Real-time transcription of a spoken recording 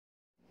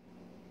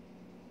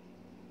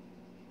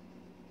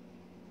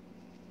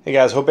Hey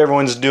guys, hope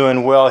everyone's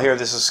doing well here.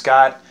 This is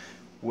Scott.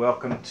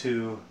 Welcome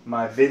to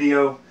my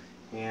video,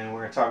 and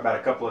we're going to talk about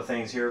a couple of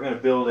things here. We're going to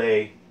build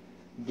a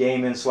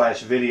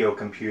gaming/video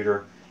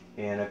computer,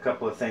 and a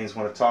couple of things I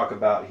want to talk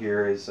about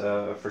here is,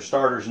 for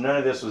starters, none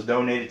of this was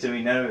donated to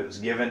me, none of it was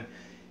given.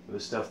 It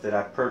was stuff that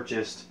I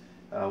purchased,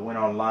 went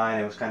online,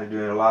 and was kind of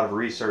doing a lot of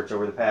research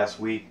over the past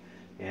week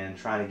and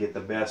trying to get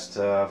the best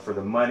for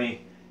the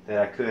money that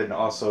I could, and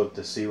also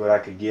to see what I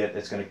could get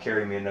that's going to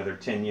carry me another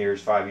 10 years,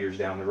 5 years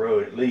down the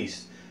road at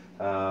least.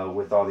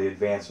 With all the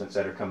advancements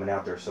that are coming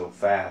out there so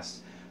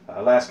fast.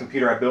 Last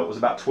computer I built was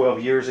about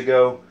 12 years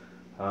ago.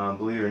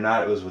 Believe it or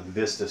not, it was with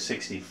Vista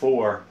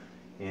 64,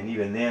 and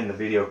even then the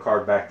video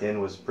card back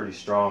then was pretty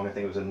strong. I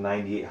think it was a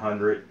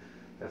 9800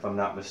 if I'm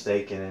not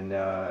mistaken,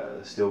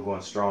 and still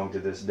going strong to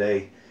this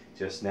day.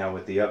 Just now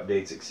with the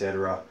updates,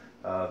 etc.,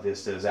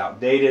 Vista is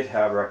outdated.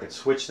 However, I could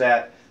switch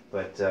that,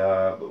 but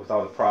with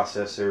all the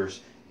processors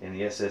and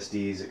the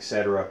SSDs,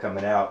 etc.,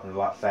 coming out and a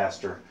lot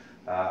faster,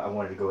 I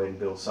wanted to go ahead and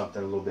build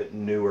something a little bit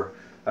newer.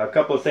 A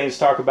couple of things to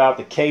talk about.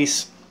 The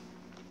case,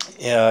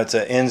 it's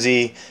a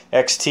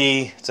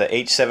Nzxt, it's a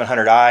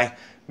H700i,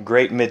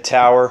 great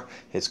mid-tower.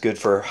 It's good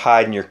for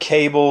hiding your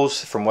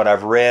cables from what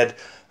I've read.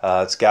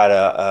 It's got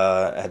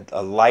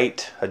a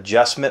light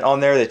adjustment on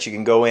there that you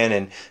can go in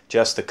and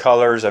adjust the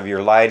colors of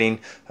your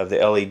lighting, of the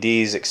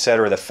LEDs,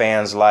 etc., the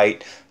fans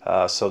light.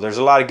 So there's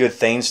a lot of good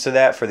things to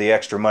that for the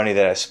extra money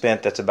that I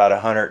spent. That's about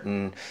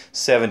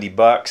 170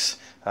 bucks.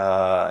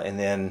 And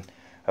then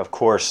of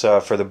course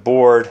for the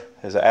board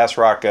is an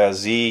ASRock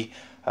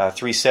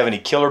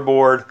Z370 Killer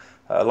board.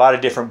 A lot of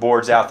different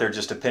boards out there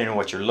just depending on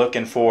what you're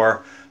looking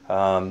for.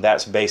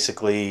 That's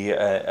basically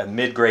a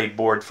mid-grade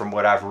board from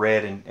what I've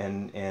read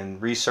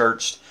and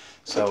researched.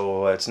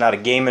 So it's not a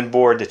gaming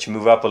board that you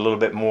move up a little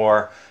bit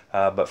more,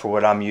 but for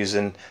what I'm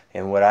using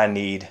and what I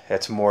need,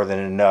 that's more than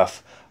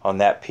enough on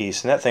that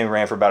piece. And that thing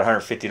ran for about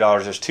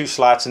 $150. There's two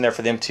slots in there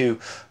for them two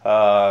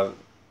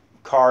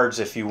cards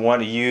if you want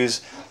to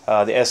use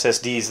the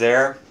SSDs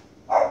there.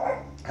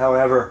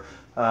 However,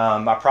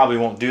 I probably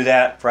won't do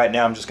that. Right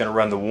now I'm just going to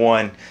run the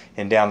one,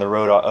 and down the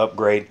road I'll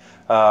upgrade.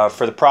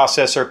 For the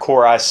processor,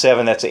 Core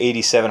i7, that's an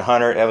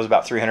 8700. That was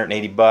about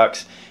 380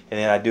 bucks. And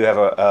then I do have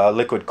a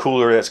liquid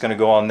cooler that's going to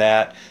go on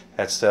that.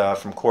 That's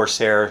from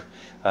Corsair.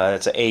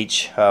 That's a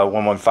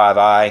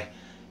H115i.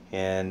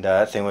 And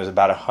that thing was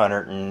about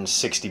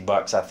 160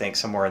 bucks, I think,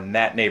 somewhere in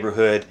that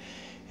neighborhood.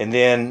 And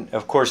then,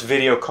 of course,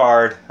 video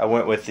card, I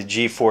went with the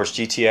GeForce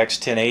GTX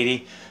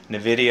 1080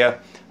 NVIDIA.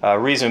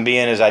 Reason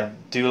being is I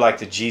do like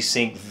the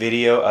G.SKILL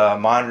video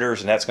monitors,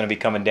 and that's going to be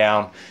coming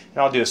down.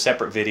 And I'll do a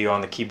separate video on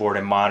the keyboard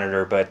and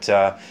monitor, but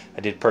I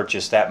did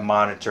purchase that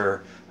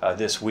monitor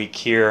this week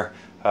here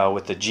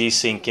with the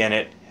G.SKILL in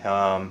it,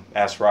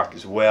 ASRock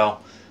as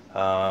well.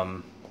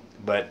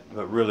 But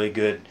really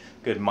good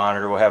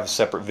monitor. We'll have a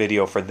separate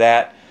video for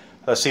that.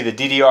 Let's see, the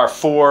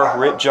DDR4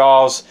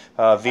 Ripjaws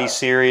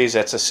V-Series,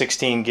 that's a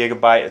 16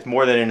 gigabyte. It's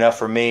more than enough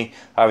for me.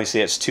 Obviously,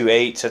 it's 2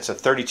 8s. That's a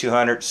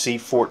 3200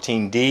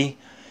 C14D,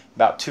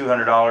 about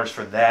 $200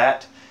 for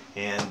that.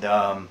 And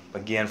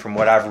again, from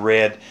what I've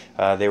read,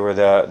 they were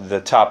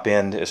the top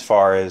end as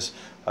far as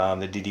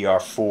the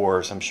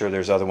DDR4s. I'm sure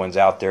there's other ones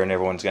out there, and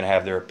everyone's going to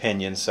have their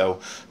opinions.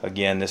 So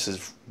again, this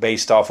is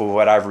based off of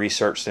what I've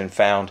researched and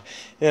found.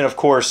 And then, of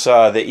course, the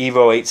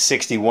Evo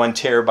 860 1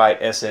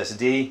 terabyte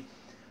SSD.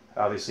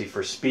 Obviously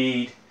for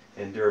speed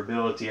and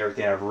durability,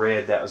 everything I've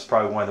read, that was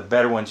probably one of the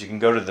better ones. You can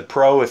go to the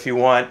Pro if you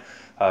want.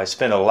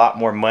 Spend a lot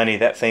more money.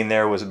 That thing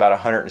there was about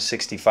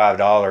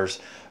 $165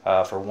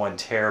 for 1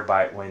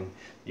 terabyte, when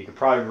you could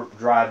probably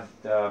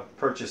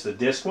purchase the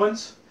disc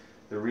ones,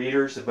 the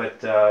readers, but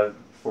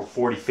for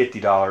 $40,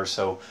 $50.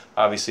 So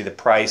obviously the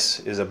price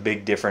is a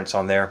big difference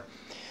on there.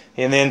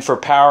 And then for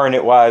powering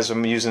it wise,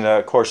 I'm using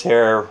a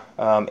Corsair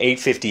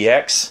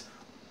 850X.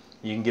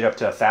 You can get up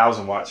to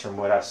 1,000 watts from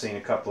what I've seen in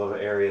a couple of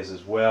areas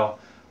as well.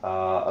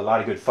 A lot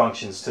of good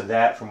functions to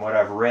that from what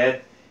I've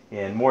read,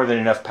 and more than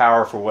enough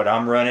power for what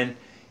I'm running.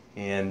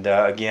 And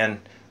again,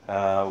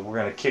 we're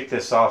going to kick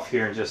this off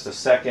here in just a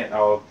second.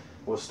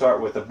 We'll start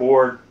with the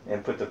board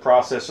and put the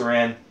processor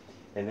in,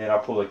 and then I'll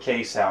pull the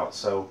case out.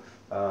 So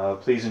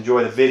please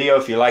enjoy the video.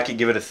 If you like it,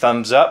 give it a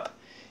thumbs up,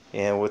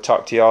 and we'll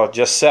talk to y'all in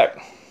just a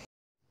sec.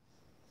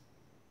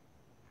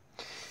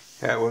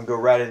 All right, we'll go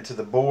right into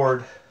the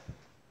board.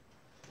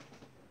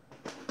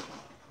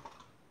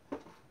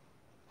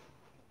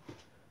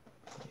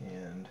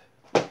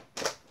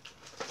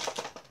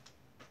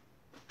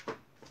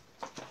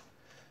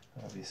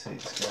 Obviously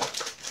it's got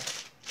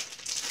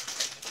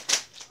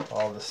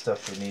all the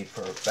stuff you need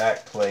for a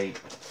back plate,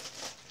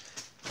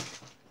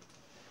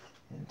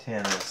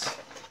 antennas,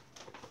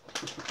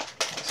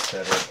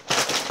 etc.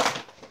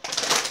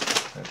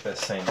 The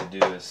best thing to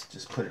do is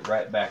just put it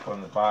right back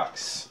on the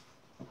box.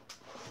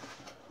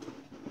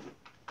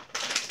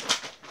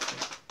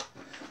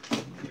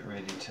 Get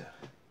ready to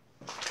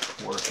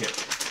work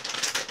it.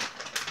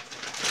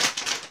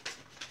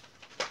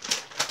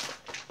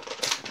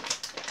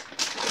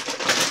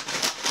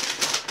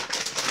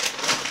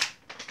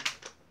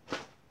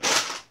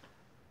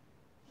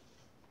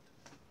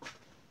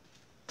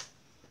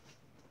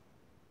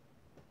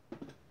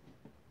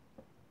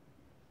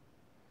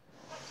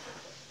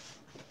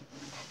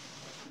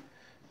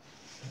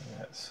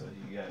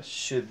 guys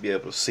should be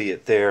able to see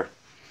it there.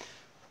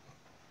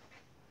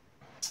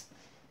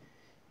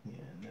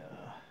 And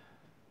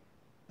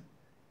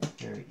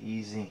very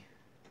easy.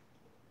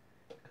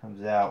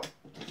 Comes out,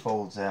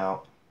 folds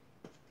out.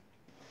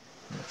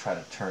 I'm going to try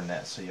to turn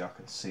that so y'all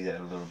can see that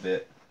a little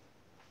bit.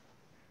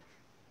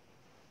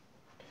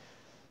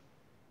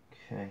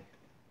 Okay.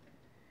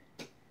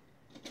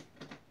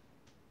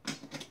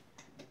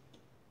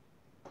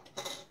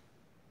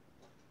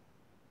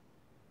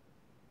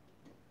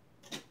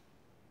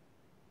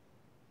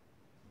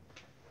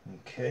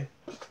 Okay.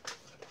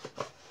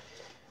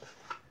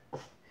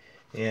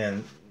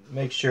 And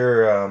make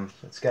sure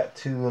it's got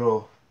two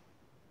little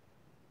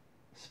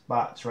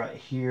spots right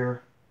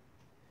here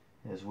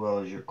as well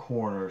as your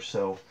corner,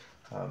 so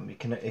it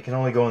can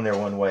only go in there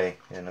one way,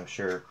 and I'm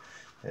sure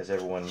as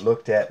everyone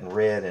looked at and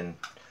read and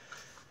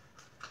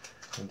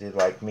did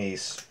like me,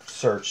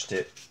 searched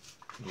it,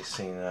 you've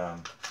seen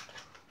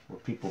where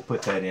people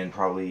put that in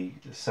probably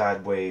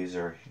sideways,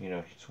 or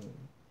you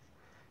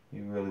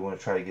really want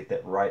to try to get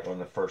that right on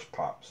the first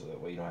pop, so that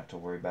way you don't have to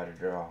worry about it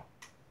at all.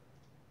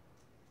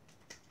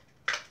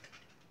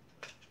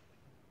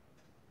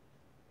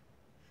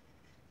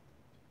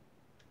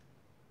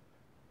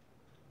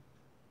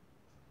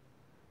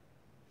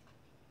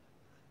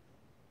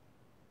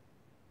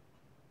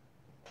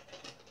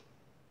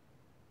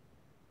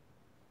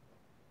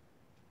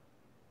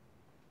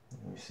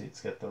 You see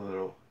it's got the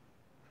little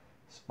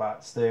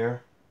spots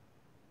there.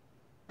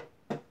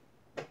 There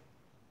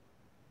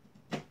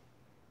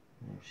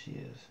she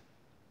is.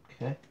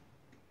 Okay.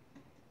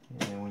 And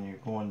then when you're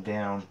going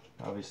down,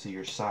 obviously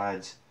your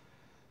sides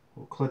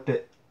will clip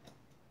it.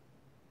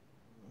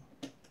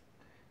 And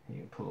you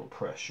can put a little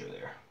pressure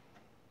there.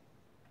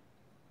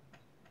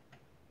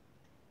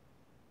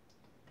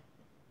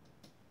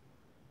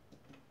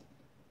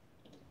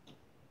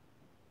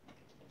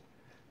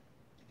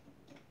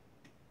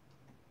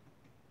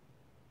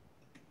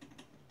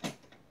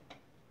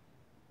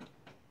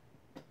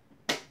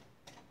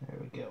 There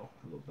we go,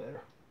 a little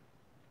better.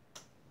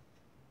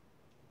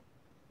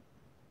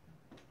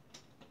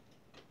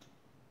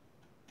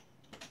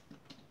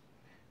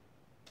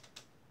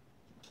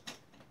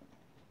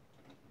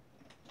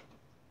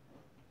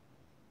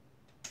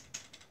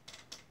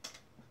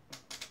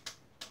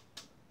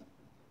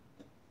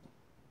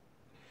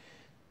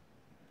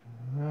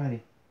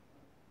 Alrighty.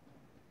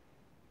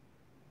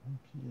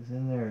 She is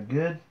in there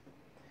good.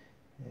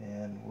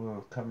 And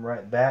we'll come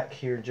right back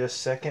here in just a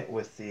second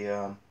with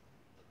the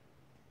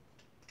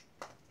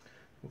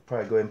we'll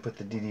probably go ahead and put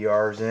the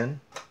DDRs in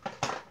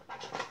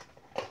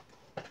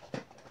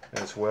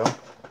as well.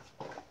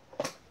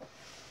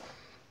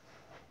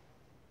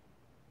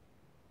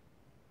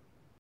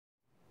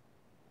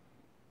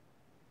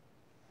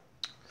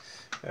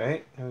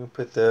 Alright, I'm going to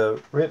put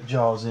the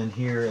Ripjaws in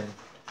here, and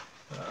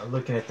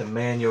looking at the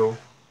manual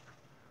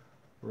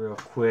real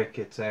quick,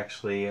 it's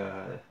actually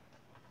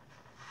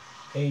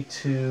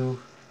A2.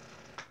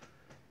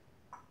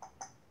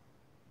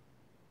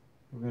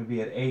 We're going to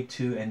be at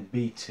A2 and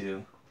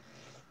B2,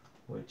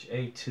 which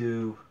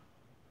A2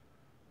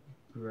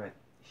 right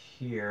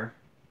here,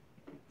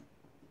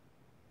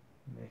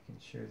 making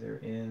sure they're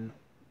in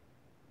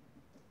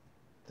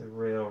the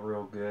rail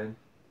real good.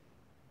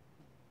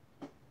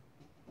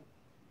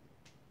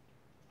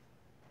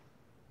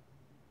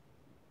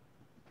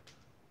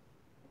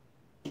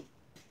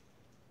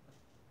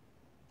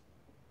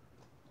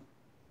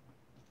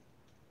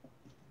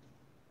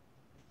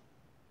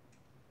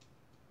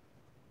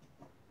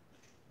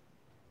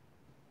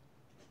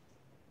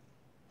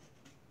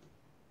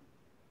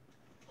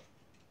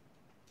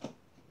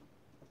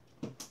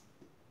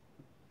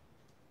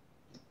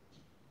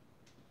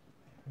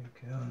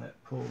 Go, and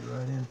that pulled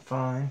right in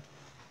fine.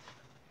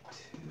 2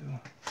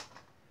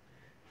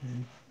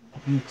 and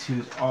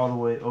B2's all the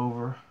way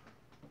over.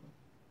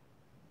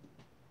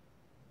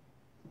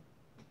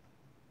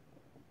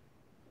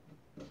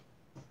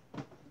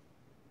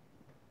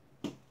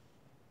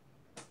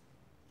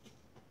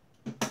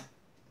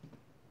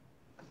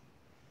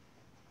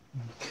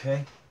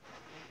 Okay.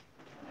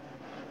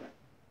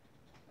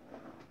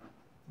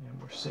 And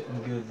we're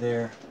sitting good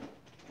there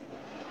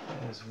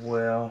as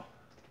well.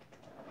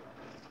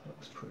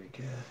 Looks pretty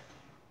good.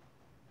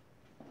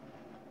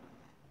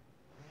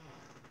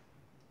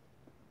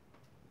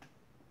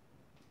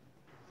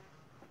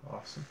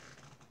 Awesome.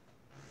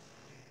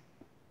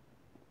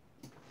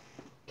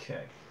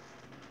 Okay.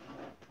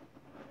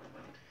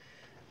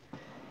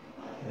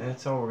 And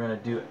that's all we're going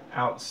to do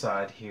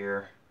outside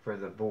here for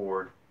the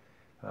board.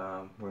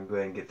 We're going to go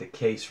ahead and get the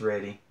case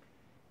ready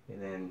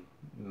and then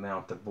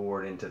mount the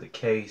board into the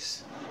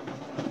case.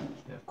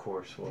 And of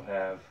course we'll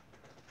have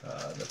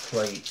the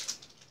plate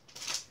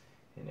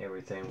and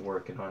everything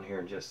working on here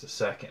in just a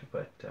second,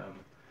 but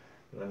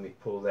let me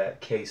pull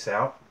that case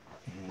out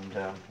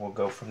and we'll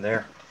go from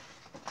there.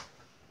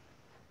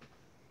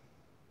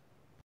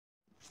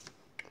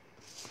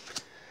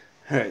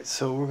 Alright,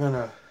 so we're going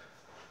to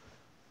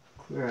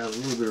clear out a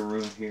little bit of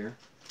room here.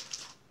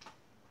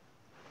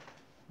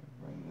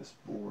 Bring this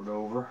board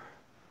over.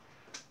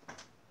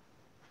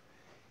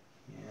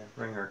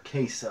 bring our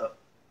case up.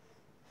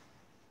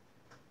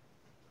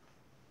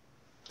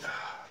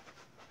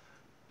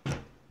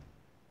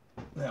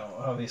 Now,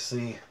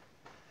 obviously,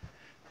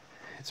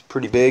 it's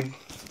pretty big.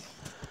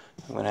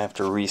 I'm going to have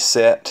to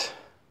reset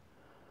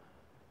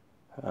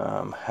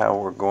how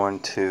we're going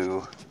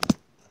to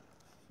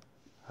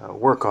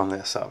work on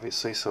this,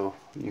 obviously, so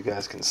you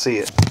guys can see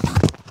it.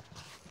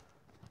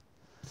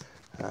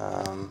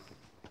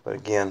 But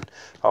again,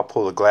 I'll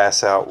pull the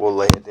glass out, we'll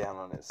lay it down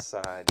on its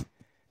side,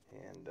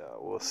 and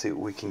we'll see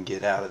what we can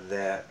get out of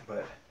that.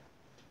 But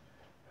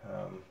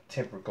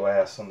tempered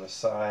glass on the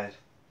side,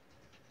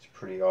 it's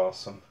pretty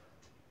awesome.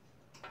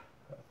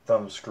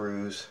 Thumb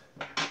screws.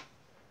 The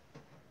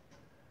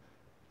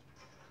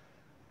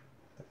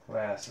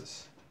glass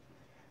is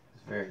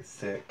very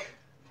thick.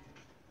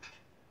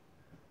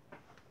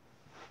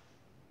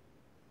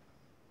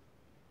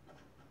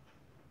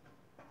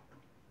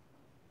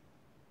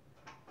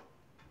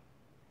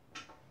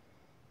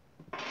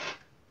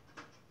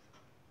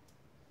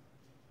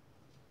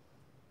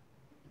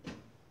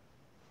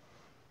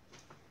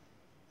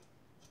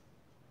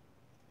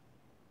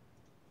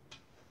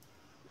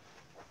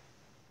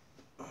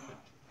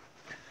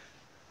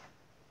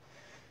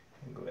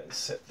 Go ahead and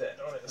set that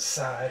on its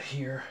side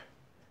here.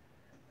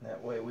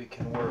 That way we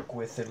can work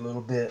with it a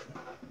little bit.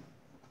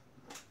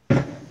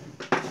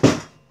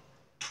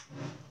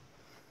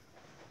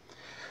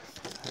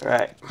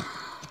 Alright.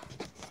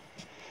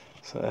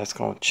 So that's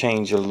going to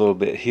change a little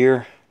bit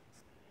here.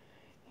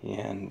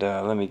 And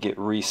let me get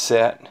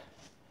reset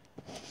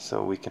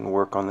so we can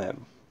work on that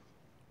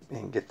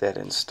and get that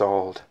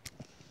installed.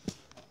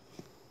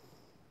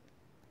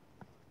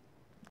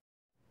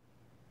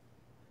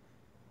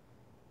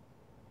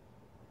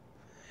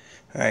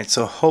 Alright,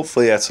 so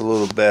hopefully that's a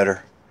little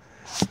better.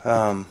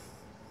 I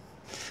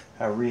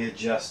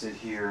readjusted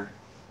here,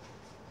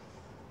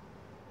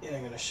 and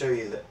I'm going to show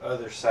you the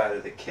other side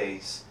of the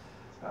case.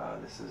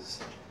 This is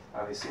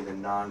obviously the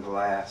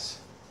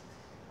non-glass,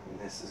 and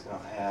this is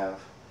going to have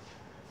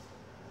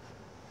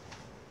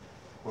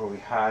where we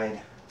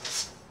hide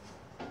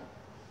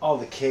all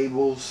the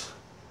cables.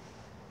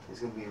 It's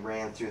going to be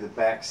ran through the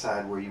back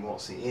side where you won't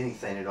see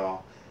anything at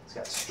all. It's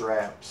got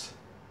straps.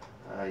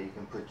 You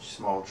can put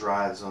small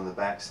drives on the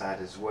back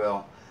side as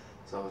well.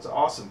 So it's an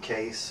awesome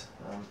case.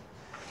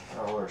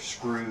 All our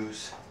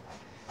screws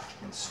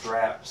and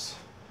straps.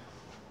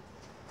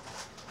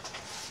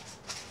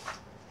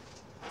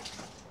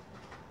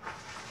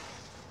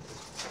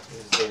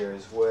 Is there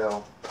as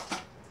well.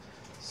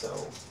 So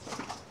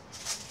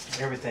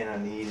everything I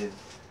needed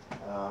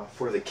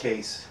for the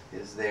case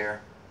is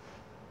there.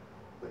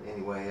 But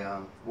anyway,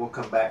 we'll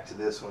come back to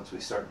this once we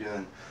start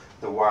doing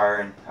the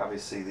wiring.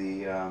 Obviously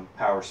the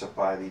power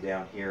supply will be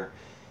down here,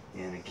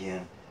 and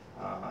again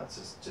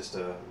it's just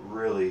a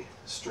really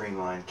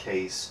streamlined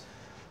case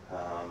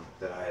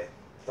that I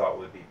thought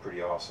would be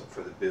pretty awesome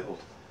for the build,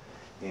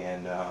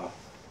 and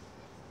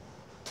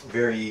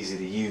very easy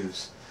to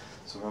use.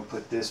 So we're going to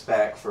put this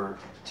back for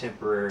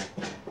temporary,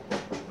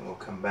 and we'll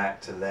come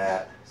back to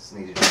that. Just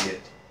needed to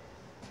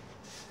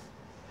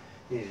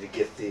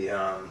get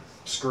the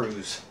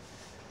screws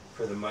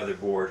for the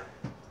motherboard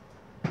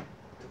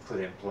to put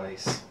in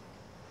place.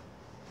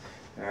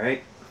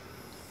 Alright.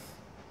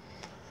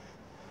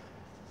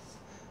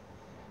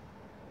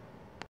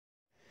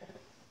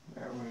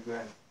 Alright, we're going to go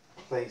ahead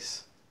and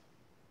place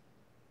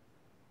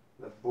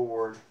the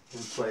board in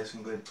place.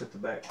 I'm going to put the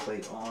back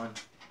plate on.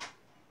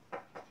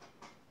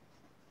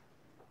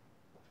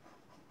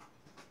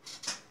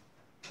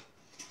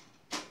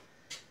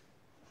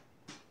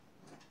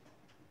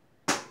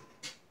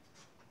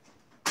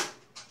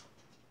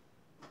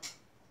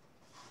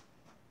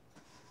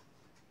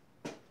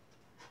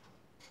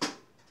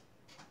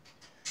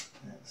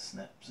 That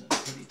snaps in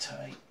pretty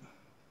tight.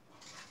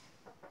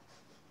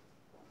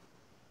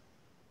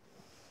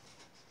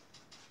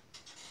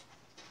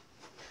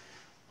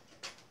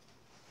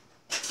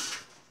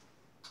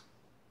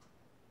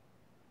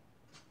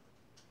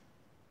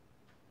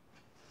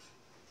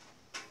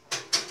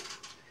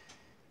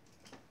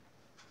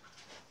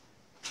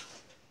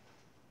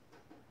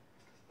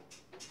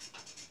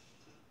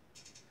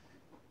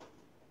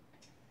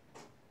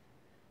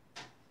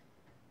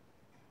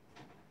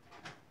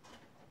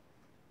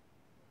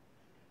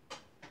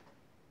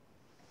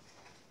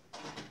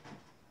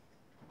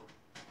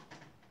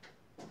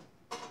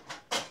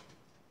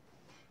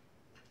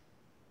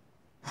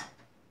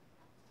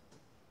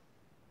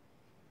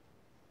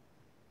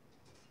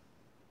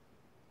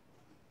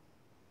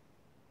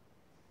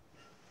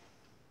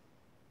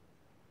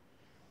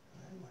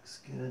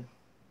 Looks good.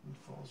 It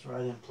falls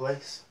right in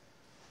place.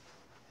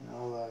 And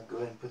I'll go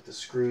ahead and put the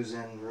screws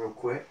in real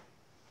quick.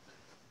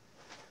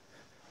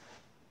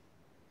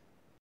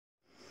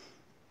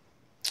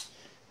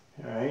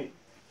 Alright,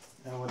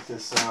 now with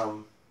this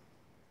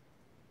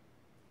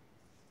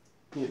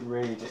getting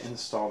ready to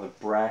install the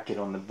bracket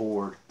on the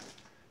board.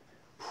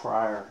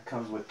 Prior, it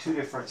comes with two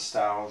different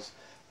styles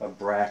of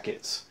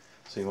brackets,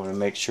 so you want to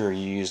make sure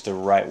you use the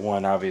right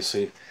one.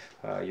 Obviously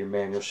your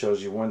manual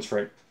shows you one's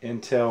for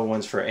Intel,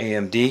 one's for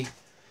AMD,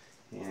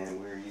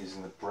 and we're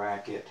using the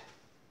bracket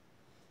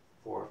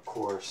for, of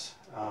course,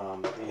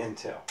 the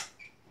Intel.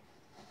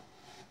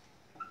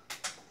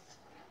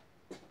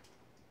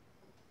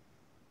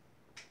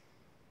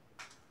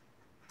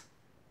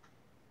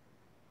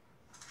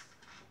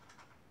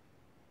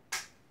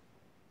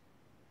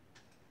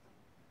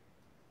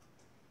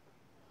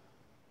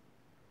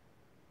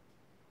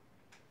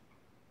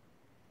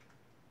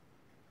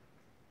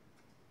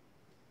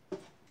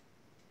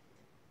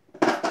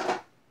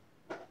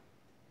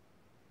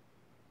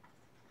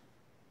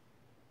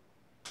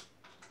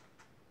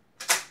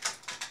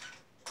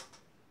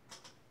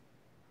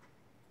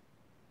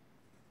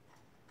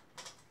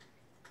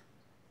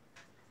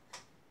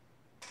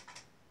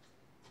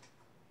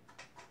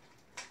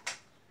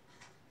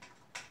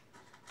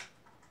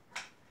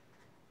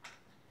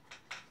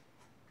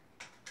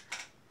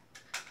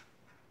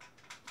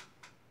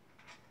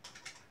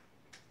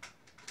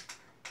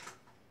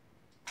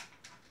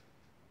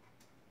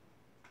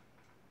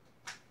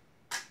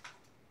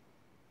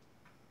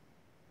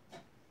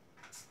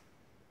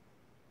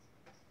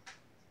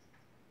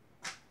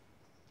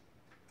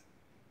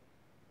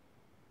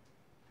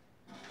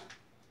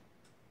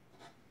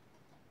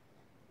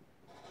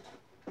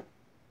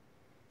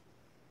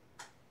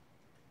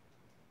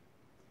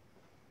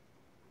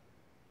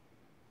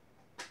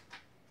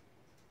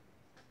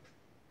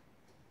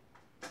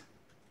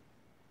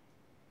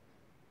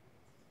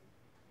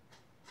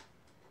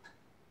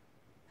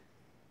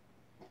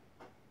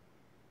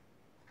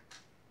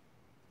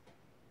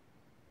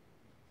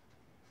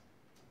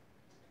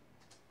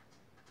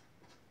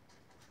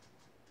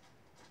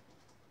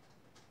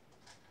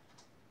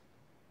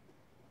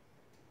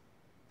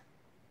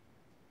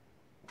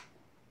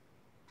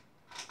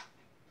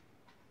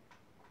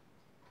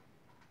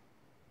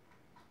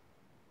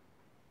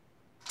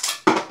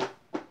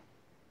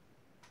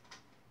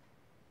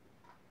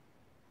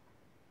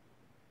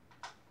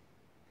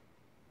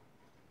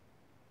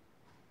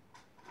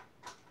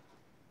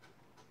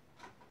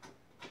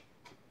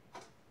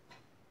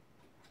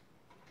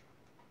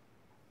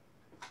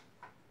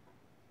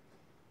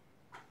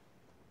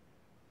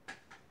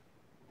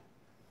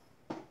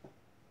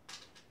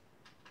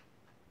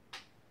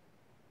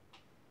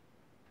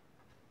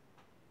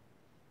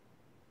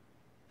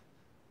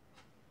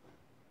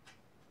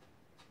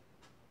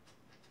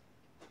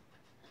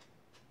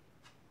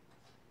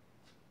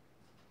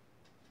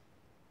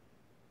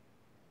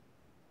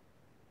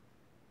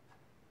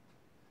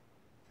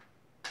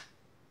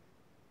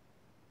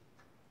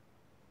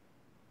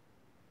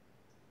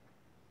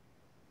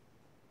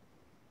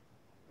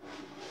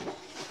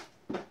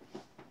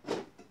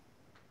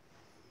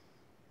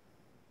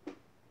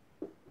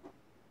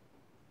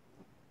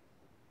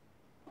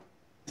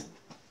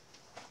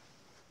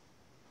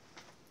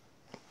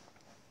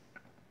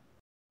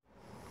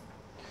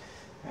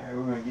 Alright,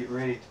 we're going to get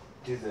ready to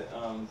do the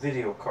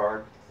video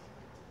card.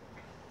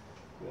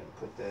 Go ahead and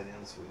put that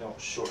in so we don't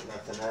short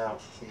nothing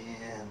out.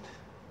 And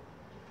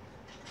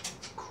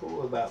what's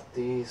cool about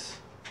these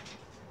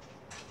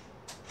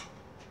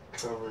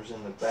covers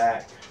in the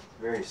back,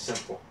 very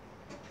simple.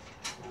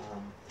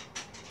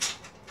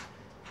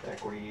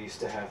 Back where you used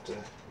to have to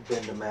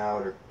bend them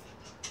out or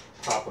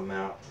pop them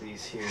out,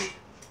 these here, you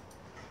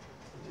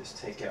just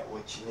take out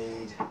what you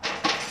need.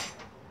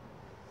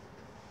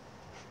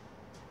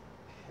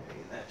 Okay,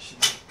 that should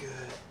be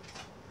good.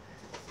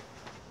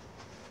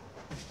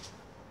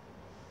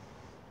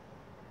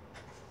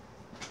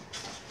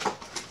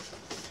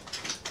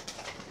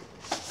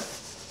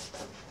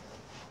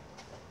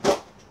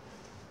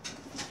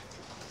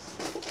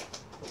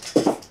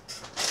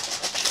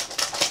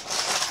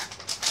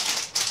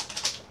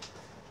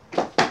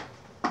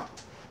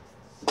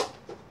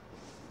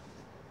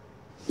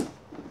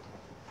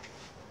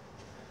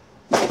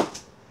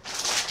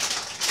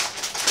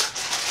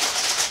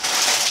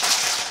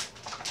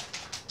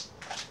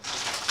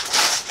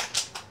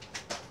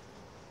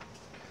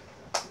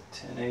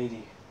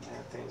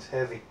 That thing's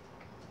heavy.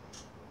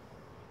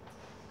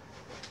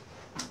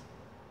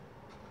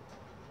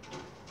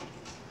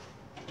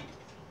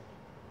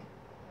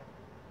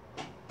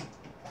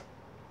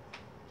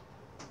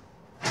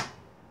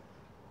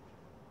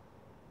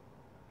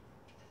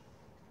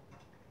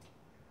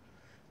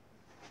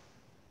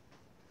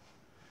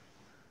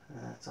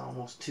 That's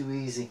almost too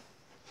easy.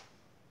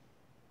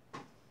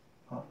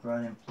 Pop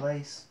right in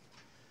place.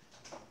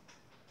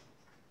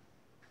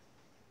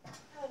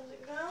 How's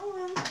it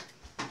going?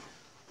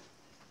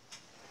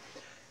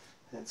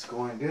 It's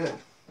going good.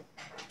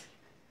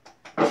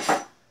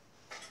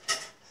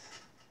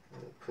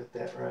 Put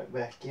that right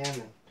back in,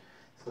 and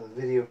so the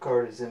video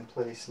card is in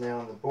place now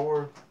on the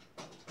board,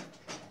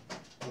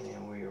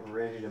 and we are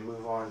ready to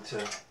move on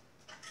to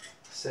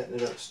setting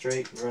it up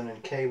straight and running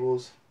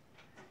cables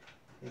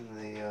in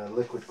the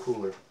liquid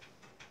cooler.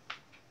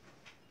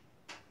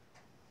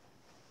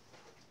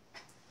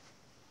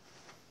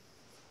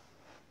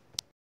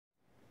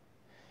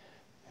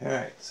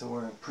 Alright, so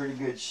we're in pretty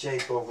good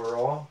shape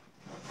overall.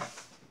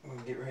 We'll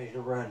get ready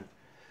to run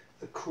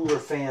the cooler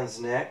fans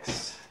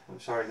next. I'm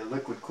sorry, the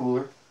liquid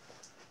cooler.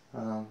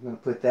 I'm going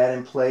to put that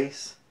in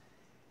place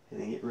and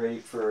then get ready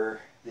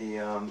for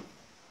the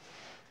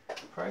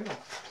probably going to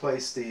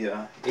place the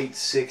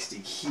 860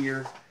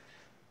 here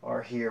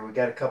or here. We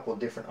got a couple of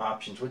different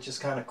options, which is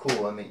kind of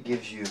cool. I mean, it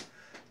gives you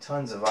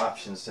tons of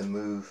options to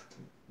move.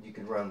 You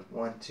can run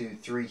 1, 2,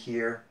 3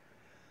 here.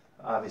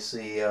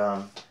 Obviously,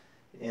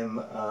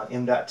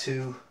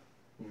 M.2.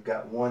 You've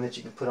got one that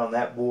you can put on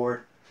that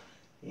board,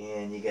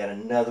 and you got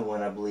another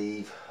one, I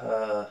believe,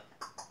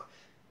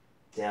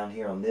 down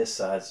here on this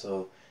side.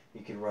 So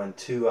you can run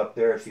 2 up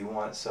there if you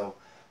want. So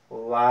a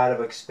lot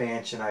of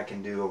expansion I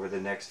can do over the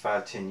next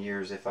 5-10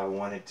 years if I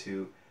wanted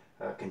to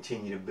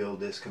continue to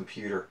build this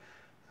computer.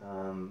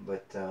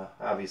 But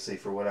obviously,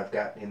 for what I've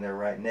got in there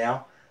right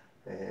now,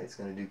 it's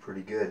going to do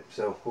pretty good.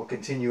 So we'll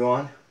continue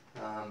on,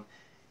 and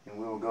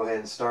we will go ahead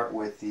and start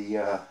with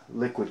the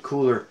liquid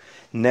cooler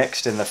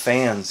next, and the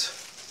fans.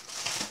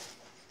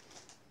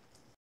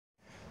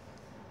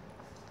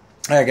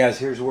 Alright guys,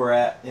 here's where we're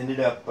at. Ended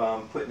up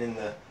putting in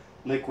the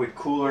liquid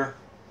cooler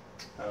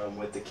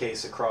with the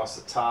case across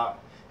the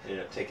top.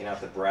 Ended up taking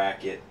out the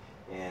bracket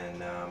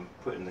and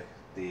putting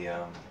the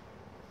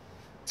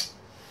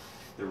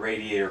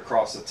radiator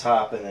across the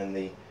top, and then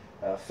the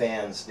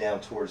fans down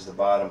towards the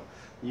bottom.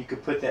 You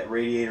could put that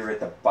radiator at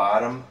the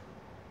bottom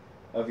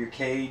of your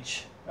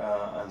cage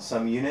on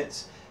some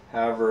units.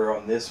 However,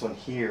 on this one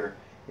here,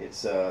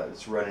 it's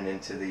running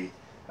into the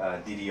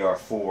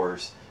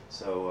DDR4s,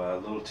 so a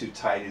little too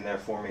tight in there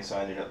for me. So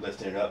I ended up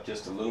lifting it up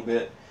just a little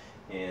bit,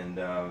 and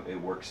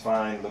it works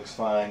fine, looks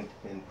fine,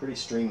 and pretty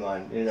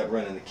streamlined. Ended up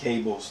running the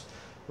cables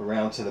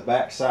around to the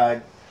back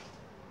side,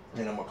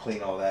 and I'm gonna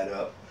clean all that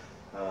up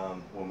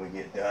when we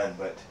get done.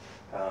 But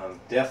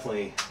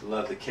definitely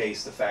love the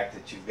case, the fact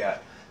that you've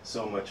got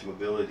so much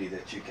mobility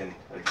that you can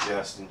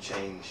adjust and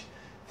change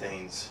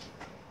things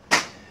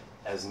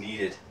as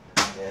needed.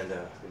 And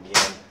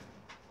again,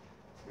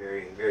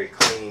 very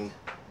clean,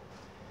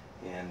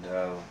 and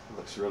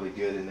looks really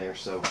good in there.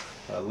 So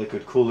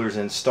liquid cooler's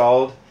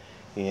installed,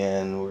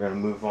 and we're going to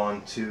move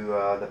on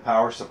to the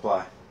power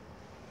supply.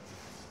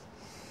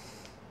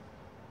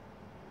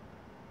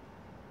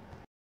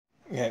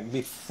 Yeah,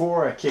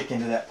 before I kick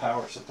into that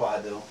power supply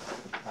though,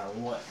 I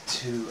want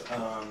to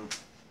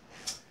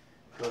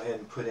go ahead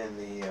and put in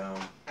the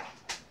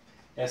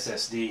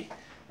SSD.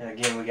 And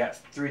again, we got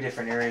 3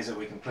 different areas that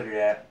we can put it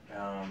at.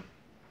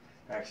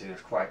 Actually,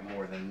 there's quite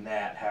more than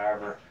that.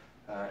 However,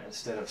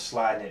 instead of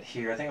sliding it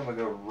here, I think I'm going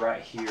to go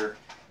right here,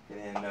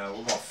 and then we're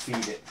going to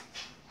feed it.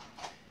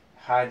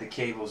 Hide the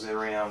cables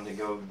around and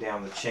go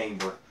down the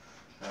chamber,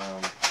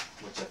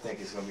 which I think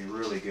is going to be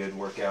really good,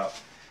 work out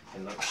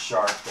and look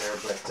sharp there.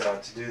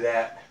 But to do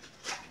that,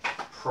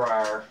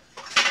 prior,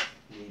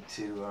 you need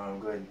to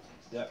go ahead and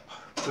that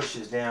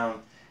pushes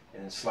down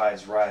and it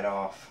slides right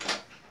off.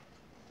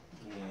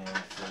 And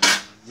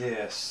for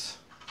this,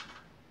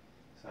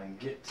 so I can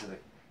get to the,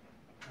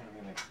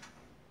 I'm going to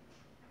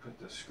put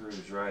the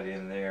screws right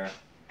in there.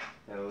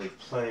 That'll leave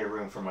plenty of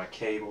room for my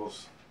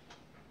cables.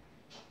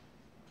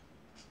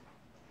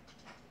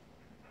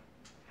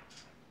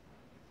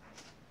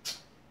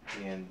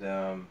 And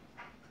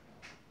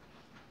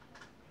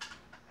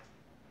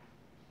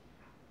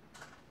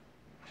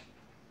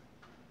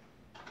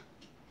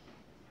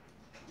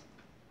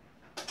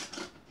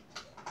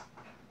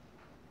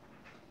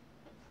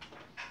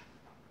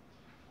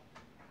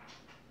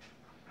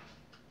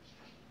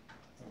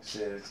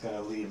said, it's going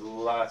to leave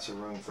lots of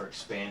room for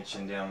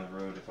expansion down the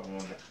road if I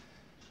want to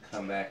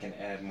come back and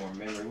add more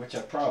memory, which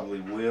I probably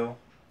will.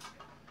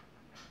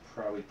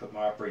 Probably put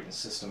my operating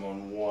system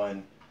on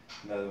one,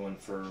 another one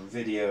for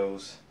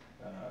videos,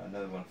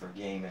 another one for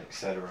gaming,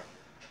 etc.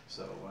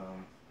 So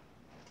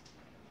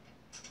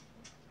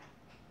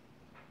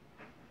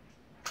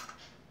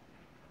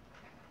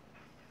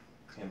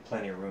and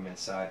plenty of room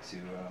inside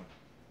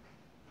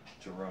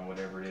to run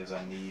whatever it is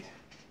I need.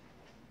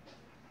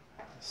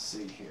 Let's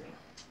see here.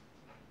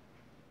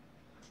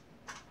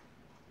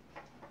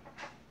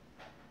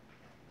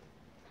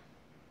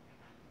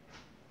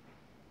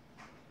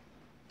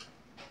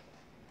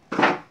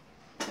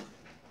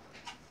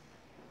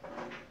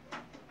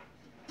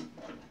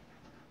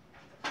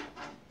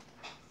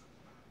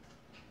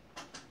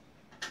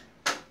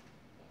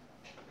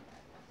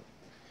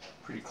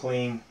 Pretty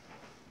clean,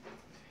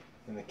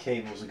 and the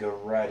cables will go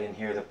right in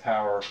here, the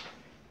power,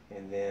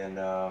 and then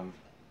the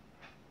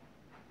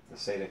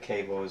SATA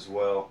cable as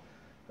well.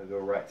 They'll go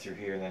right through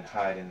here and then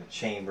hide in the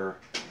chamber,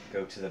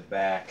 go to the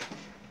back,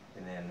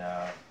 and then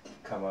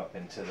come up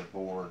into the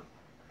board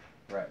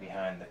right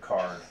behind the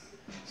card.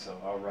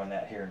 So I'll run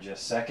that here in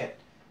just a second,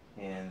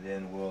 and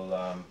then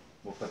we'll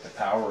put the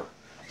power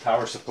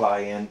supply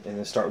in and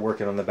then start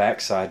working on the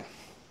back side.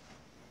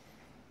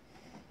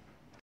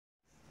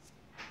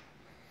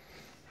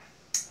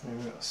 I'm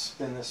going to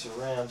spin this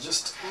around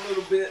just a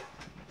little bit.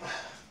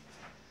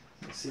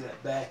 You can see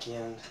that back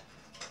end.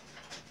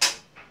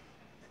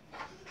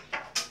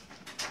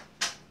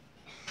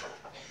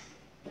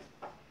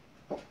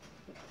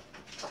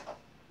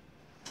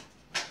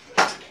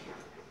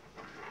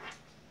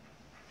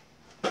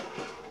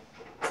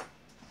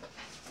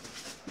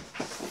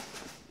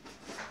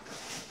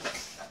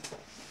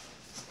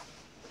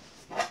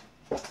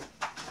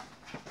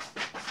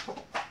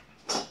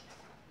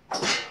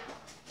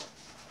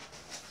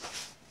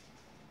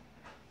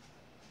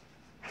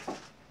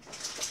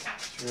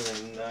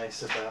 really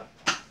nice about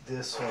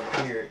this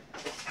one here,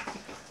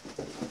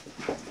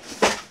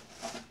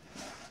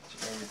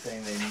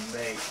 everything they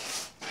make.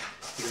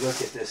 If you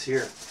look at this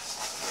here,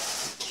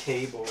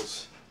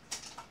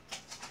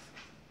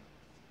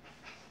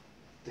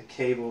 the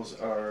cables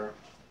are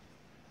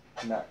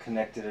not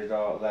connected at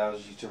all. It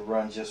allows you to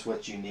run just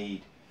what you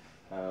need,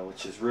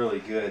 which is really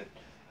good.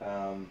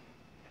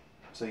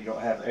 So you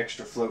don't have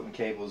extra floating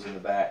cables in the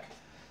back.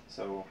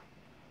 So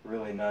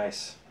really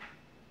nice.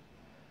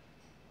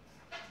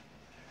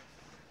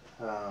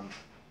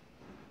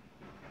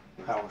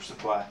 Power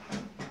supply.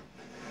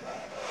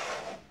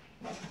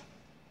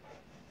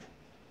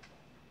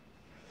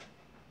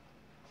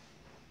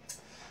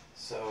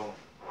 So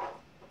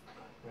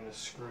I'm going to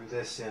screw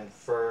this in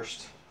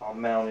first. I'll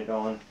mount it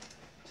on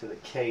to the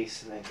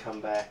case and then come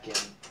back and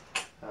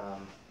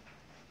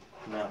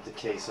mount the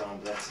case on.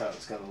 But that's how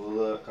it's going to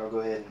look. I'll go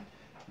ahead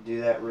and do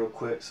that real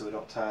quick so we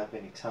don't tie up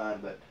any time.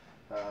 But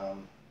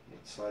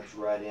it slides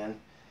right in,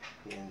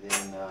 and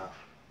then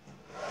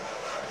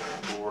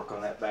we'll work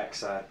on that back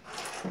side.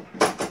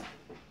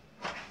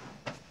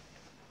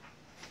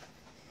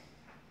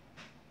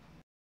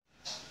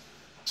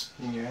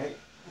 Alright.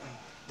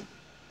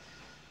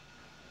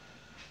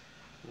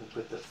 We'll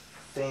put the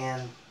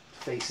fan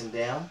facing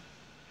down.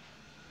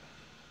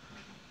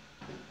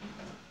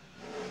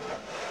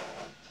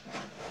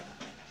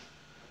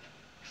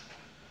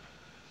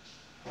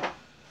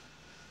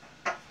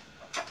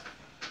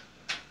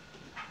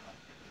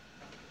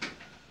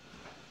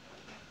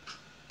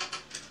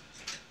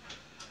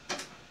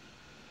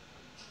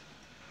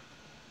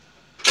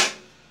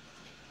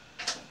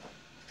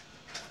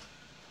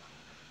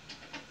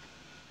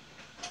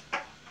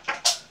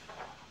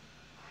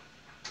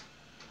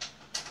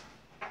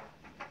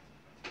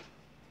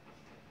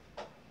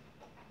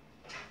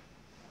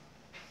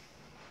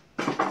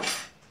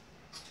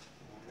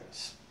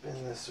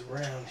 Spin this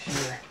around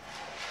here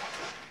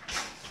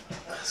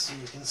so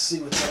you can see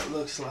what that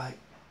looks like,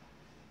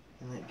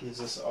 and that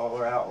gives us all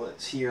our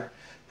outlets here.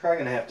 Probably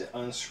gonna have to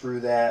unscrew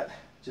that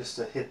just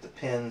to hit the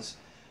pins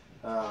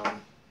to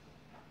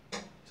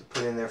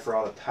put in there for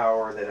all the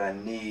power that I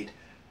need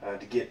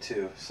to get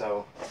to.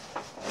 So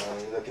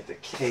when you look at the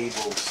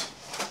cables,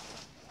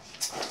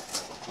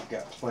 we've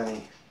got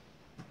plenty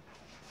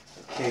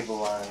of cable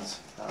lines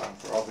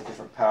for all the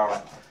different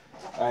power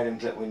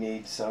items that we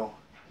need. So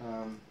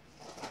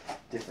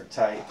different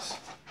types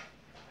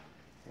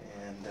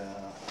and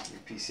your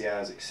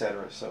PCIs,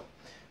 etc. So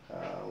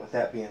with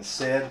that being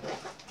said,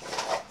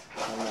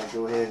 I'm going to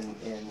go ahead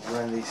and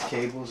run these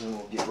cables, and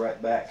we'll get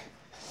right back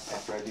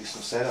after I do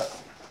some setup.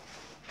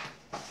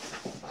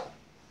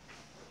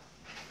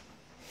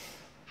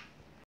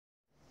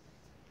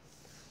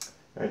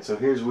 Alright, so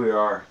here's where we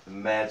are. The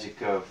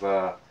magic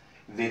of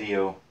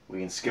video, we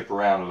can skip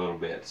around a little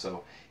bit.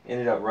 So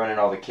ended up running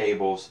all the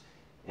cables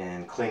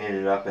and cleaning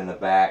it up in the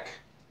back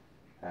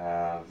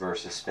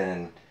versus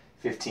spending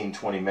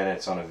 15-20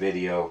 minutes on a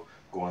video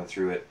going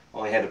through it.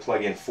 Only had to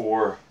plug in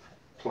 4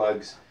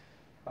 plugs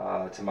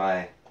to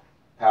my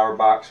power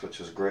box, which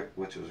was great,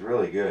 which was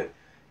really good.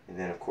 And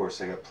then of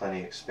course I got plenty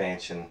of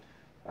expansion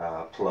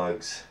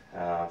plugs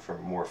for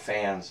more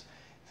fans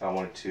if I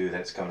wanted to.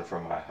 That's coming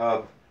from my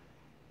hub.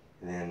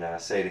 And then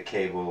SATA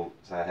cable,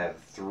 so I have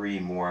 3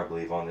 more I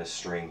believe on this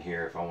string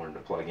here if I wanted to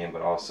plug in.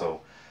 But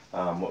also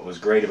what was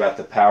great about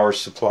the power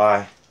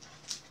supply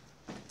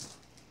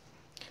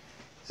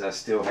is I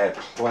still had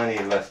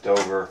plenty left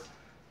over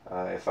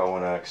if I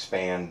want to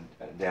expand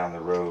down the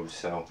road.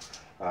 So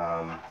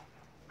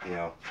you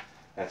know,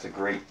 that's a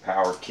great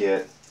power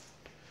kit.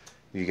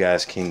 You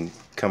guys can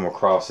come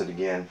across it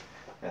again.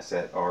 That's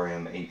that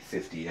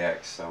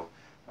RM850X. So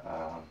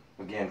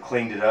again,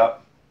 cleaned it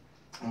up.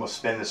 I'm going to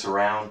spin this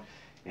around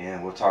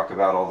and we'll talk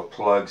about all the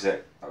plugs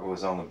that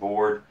was on the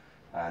board.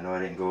 I know I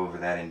didn't go over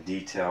that in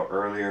detail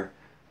earlier,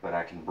 but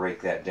I can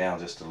break that down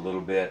just a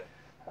little bit.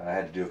 I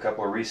had to do a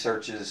couple of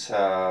researches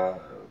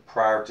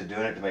prior to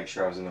doing it to make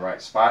sure I was in the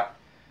right spot.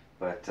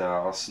 But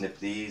I'll snip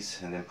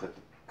these and then put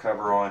the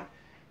cover on,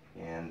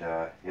 and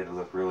it'll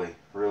look really,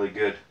 really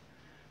good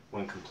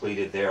when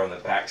completed there on the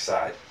back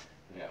side.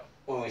 Now,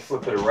 when we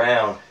flip it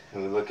around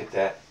and we look at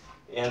that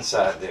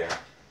inside there,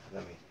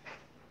 let me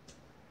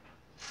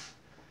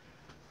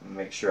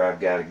make sure I've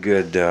got a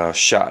good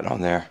shot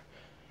on there.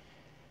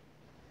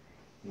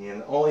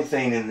 And the only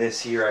thing in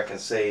this here I can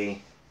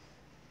say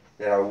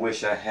that I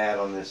wish I had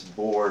on this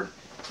board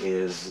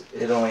is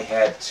it only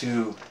had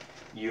 2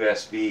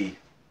 USB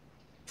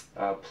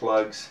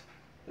plugs,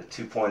 the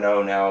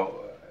 2.0. Now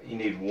you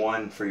need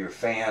 1 for your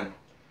fan,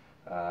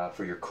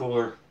 for your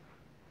cooler,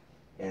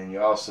 and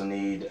you also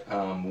need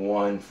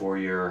 1 for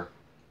your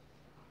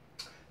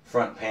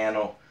front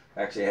panel.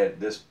 Actually,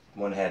 this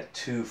one had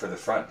 2 for the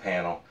front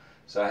panel,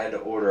 so I had to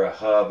order a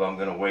hub. I'm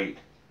going to wait.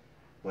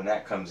 When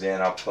that comes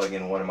in, I'll plug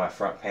in one of my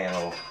front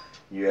panel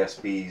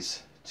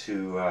USBs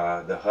to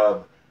the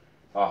hub.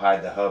 I'll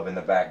hide the hub in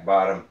the back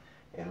bottom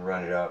and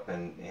run it up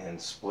and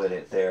split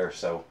it there.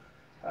 So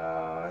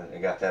I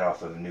got that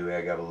off of a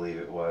Newegg, I believe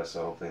it was,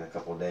 so hopefully in a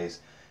couple of days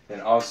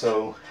And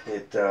also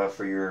it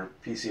for your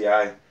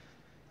PCI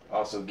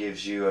also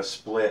gives you a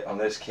split on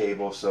this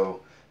cable, so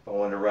if I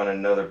wanted to run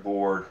another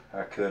board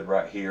I could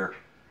right here,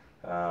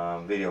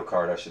 video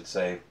card I should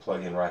say,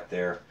 plug in right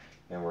there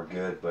and we're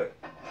good. But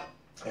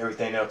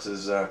everything else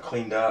is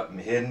cleaned up and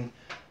hidden.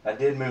 I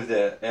did move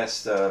the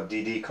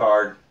SDD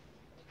card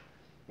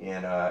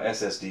and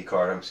SSD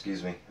card,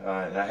 excuse me,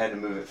 and I had to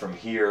move it from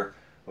here,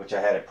 which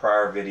I had a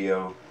prior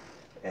video,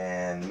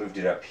 and moved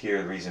it up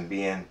here. The reason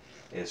being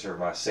is for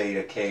my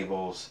SATA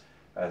cables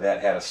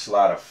that had a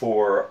slot of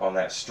 4 on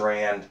that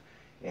strand,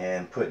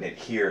 and putting it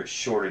here it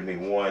shorted me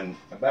one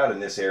about in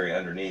this area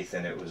underneath,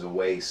 and it was a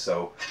waste,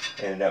 so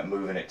I ended up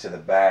moving it to the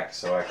back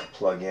so I could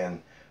plug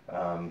in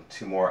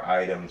 2 more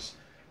items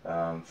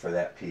for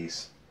that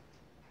piece.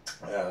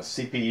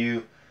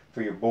 CPU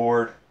for your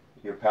board,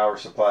 your power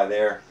supply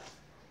there.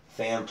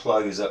 Fan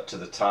plug is up to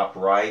the top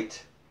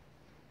right,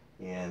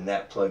 and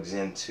that plugs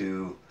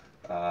into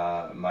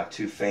my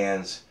 2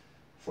 fans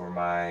for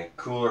my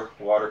cooler,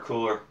 water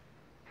cooler.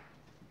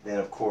 Then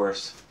of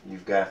course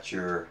you've got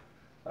your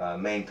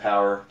main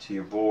power to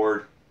your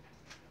board.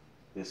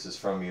 This is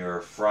from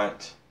your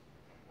front,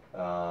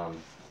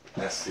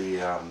 that's the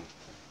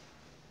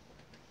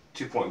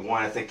 2.1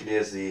 I think it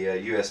is, the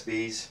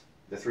USBs,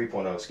 the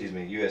 3.0 excuse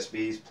me,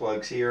 USBs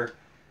plugs here.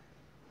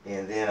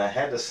 And then I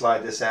had to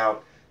slide this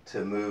out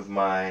to move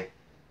my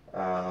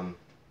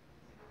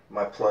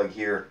my plug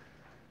here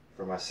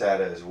for my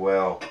SATA as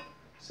well,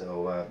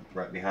 so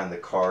right behind the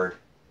card.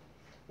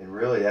 And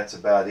really that's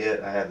about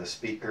it. I have the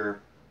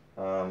speaker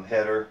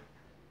header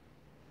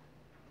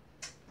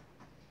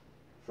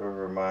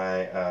for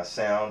my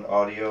sound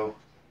audio,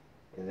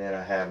 and then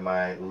I have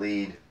my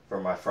lead for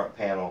my front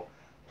panel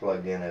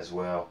plugged in as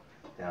well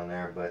down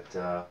there. But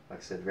like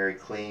I said, very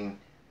clean,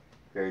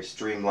 very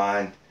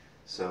streamlined.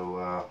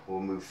 So we'll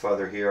move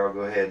further here. I'll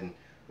go ahead and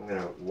I'm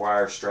going to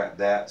wire strap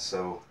that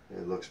so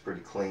it looks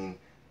pretty clean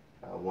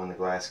when the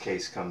glass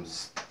case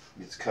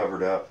gets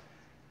covered up,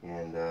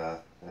 and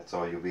that's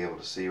all you'll be able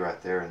to see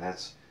right there. And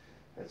that's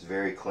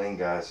very clean,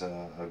 guys.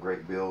 A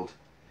great build.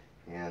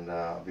 And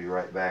I'll be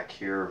right back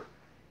here.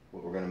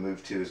 What we're going to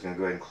move to is going to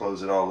go ahead and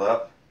close it all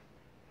up,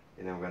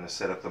 and then we're going to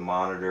set up the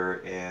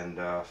monitor and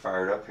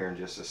fire it up here in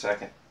just a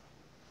second.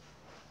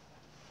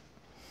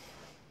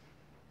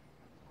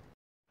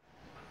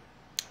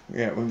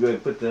 Yeah, we're going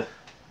to put the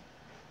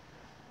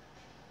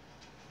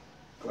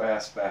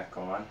glass back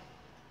on.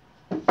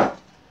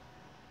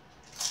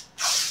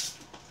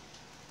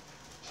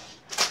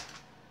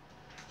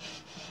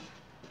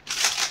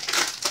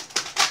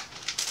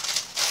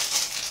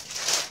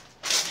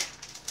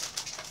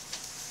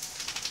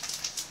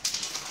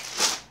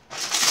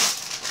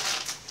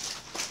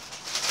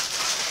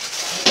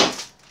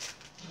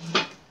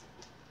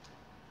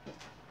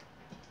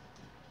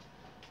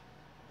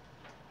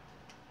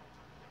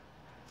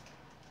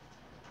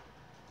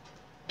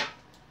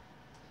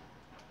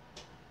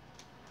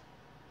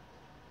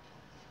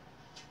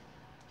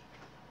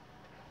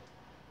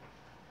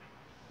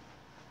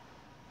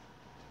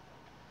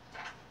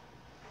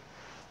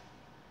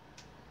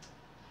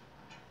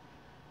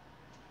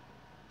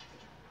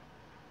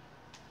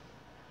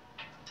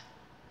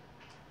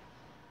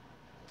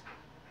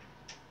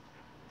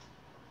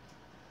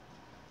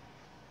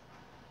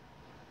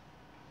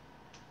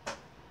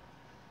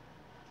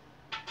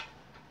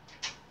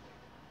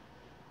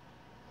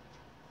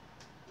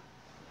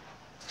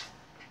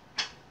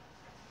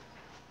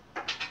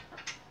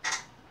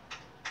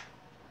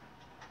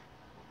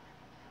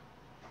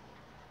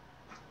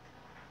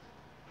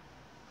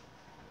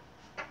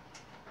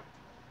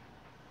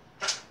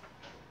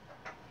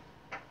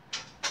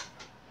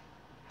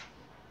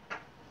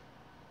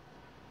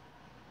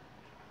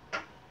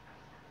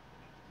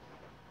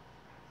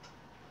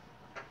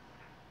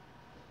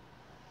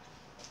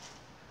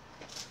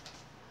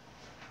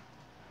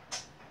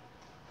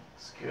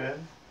 Good.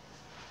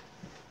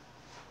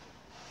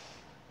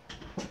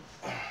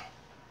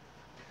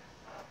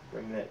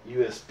 Bring that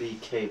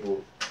USB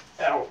cable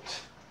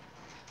out.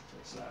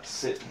 It's not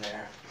sitting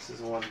there. This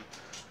is the one.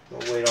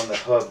 We'll wait on the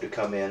hub to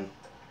come in, and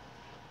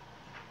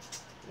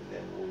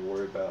then we'll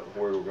worry about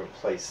where we're going to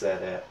place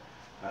that at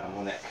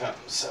when that comes.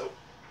 So.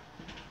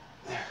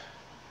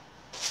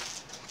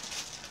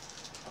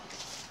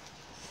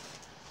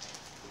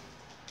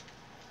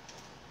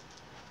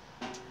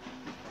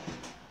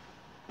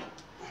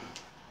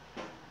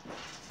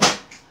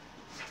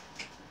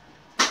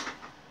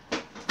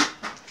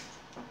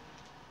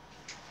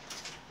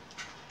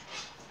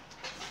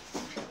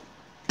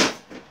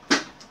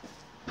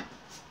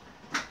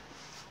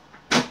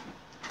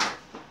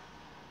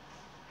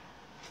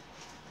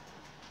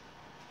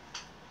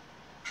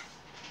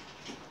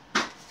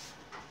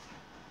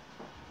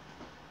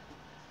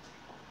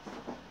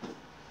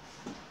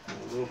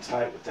 A little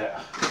tight with that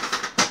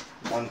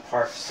one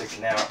part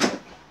sticking out, but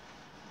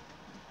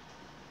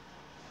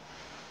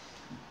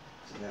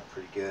isn't that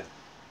pretty good?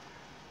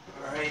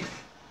 All right.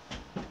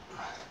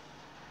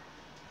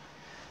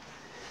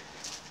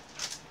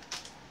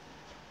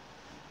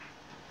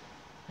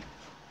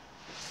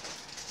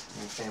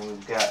 everything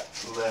we've got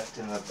left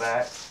in the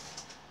back,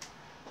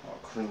 I'll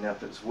clean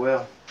up as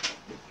well.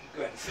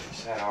 Go ahead and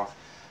finish that off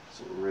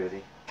so we're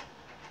ready.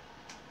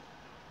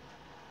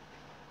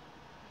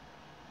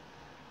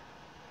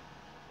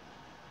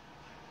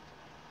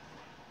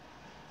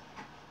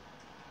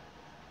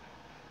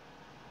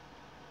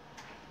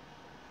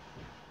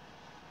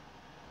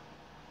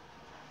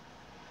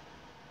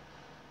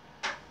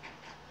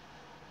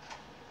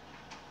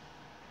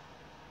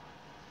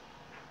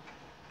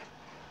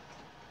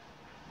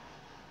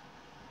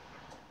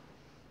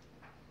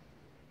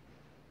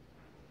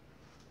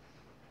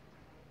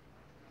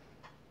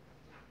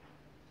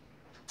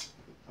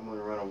 I'm going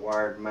to run a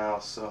wired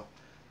mouse, so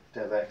to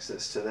have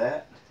access to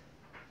that.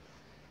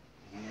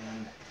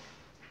 And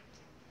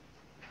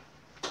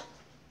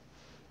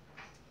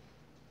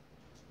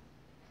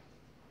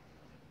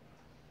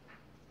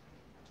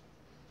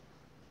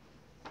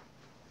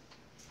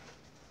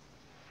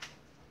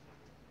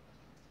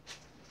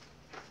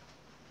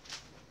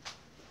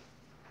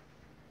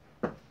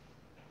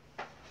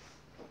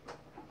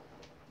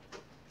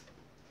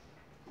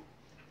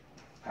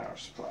power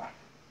supply.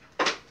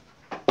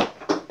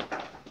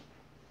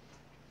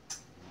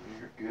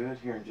 Good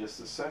here in just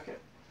a second.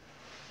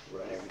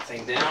 Run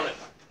everything down and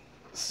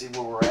see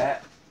where we're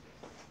at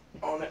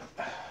on it.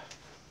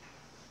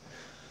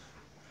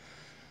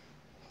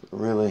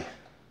 Really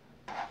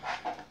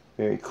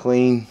very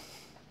clean. Like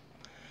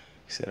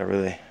I said, I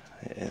really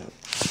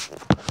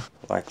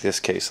like this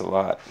case a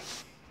lot.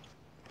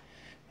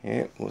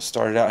 Yeah, we'll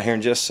start it out here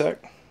in just a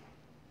sec.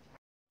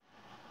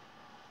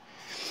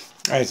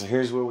 Alright, so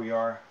here's where we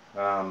are.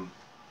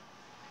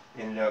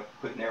 Ended up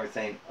putting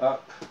everything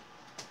up.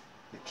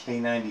 The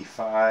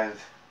K95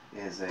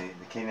 is the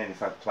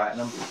K95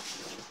 Platinum.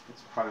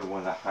 It's probably one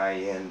of the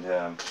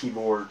high-end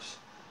keyboards,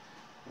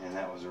 and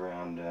that was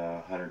around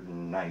 $190.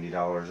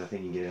 I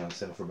think you can get it on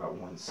sale for about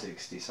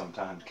 $160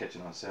 sometimes, catch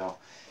it on sale.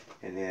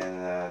 And then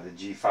the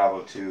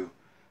G502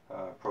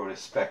 Protus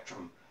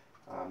Spectrum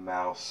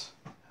mouse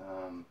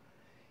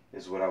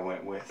is what I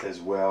went with as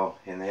well.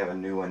 And they have a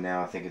new one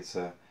now. I think it's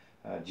a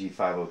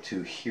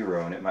G502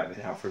 Hero, and it might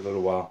be out for a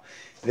little while.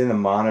 Then the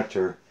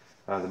monitor.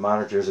 The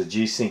monitor is a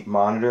G.SKILL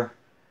monitor.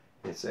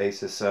 It's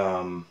Asus,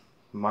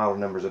 model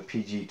number is a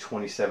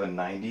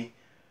PG2790.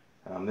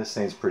 This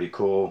thing's pretty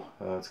cool.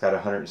 It's got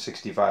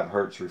 165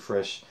 Hertz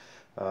refresh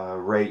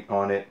rate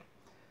on it.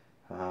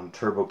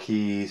 Turbo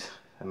keys.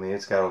 I mean,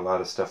 it's got a lot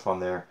of stuff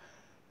on there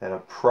that I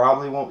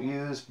probably won't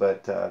use,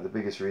 but the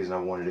biggest reason I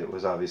wanted it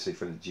was obviously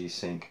for the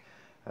G.SKILL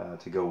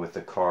to go with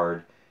the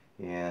card.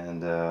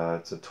 And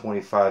it's a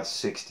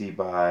 2560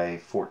 by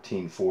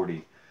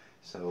 1440.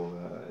 So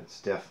it's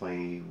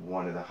definitely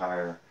one of the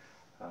higher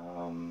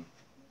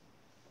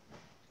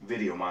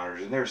video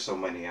monitors, and there's so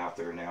many out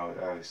there now.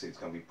 Obviously, it's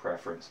going to be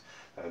preference.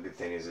 Good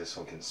thing is this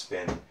one can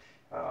spin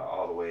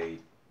all the way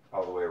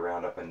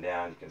around, up and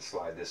down. You can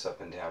slide this up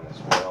and down as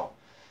well.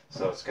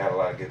 So it's got a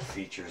lot of good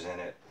features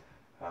in it.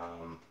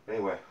 But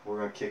anyway, we're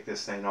going to kick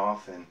this thing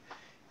off and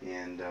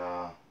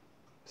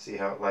see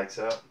how it lights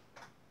up.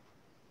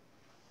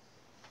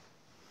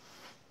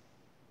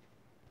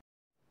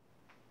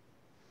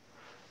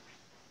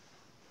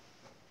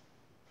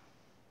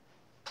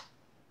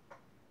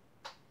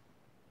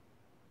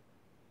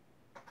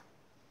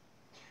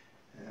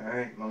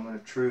 Alright, moment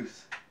of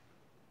truth.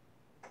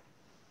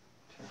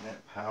 Turn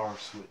that power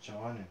switch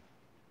on and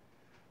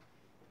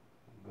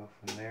we'll go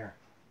from there.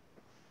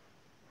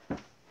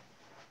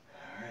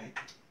 Alright.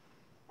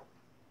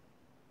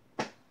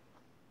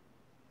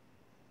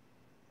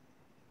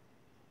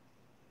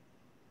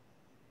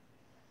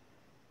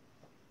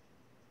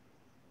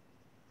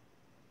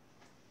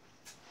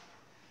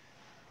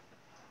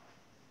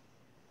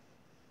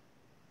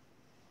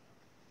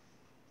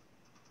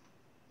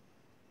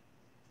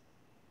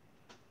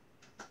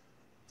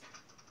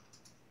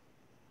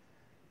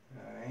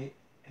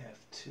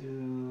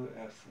 F2,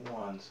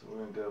 F1, so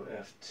we're going to go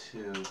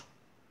F2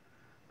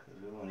 because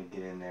we want to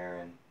get in there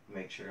and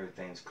make sure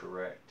everything's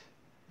correct.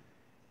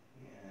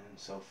 And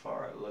so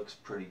far it looks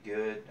pretty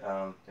good.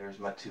 There's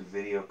my two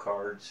video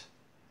cards,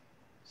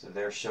 so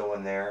they're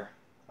showing there.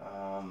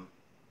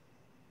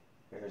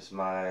 There's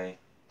my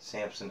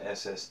Samsung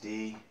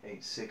SSD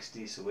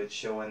 860, so it's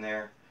showing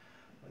there.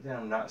 What then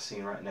I'm not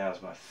seeing right now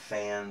is my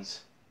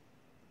fans,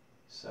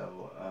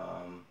 so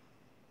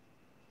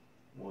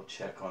we'll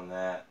check on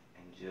that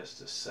in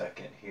just a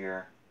second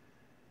here.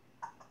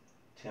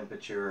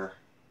 Temperature,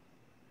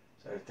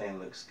 so everything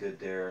looks good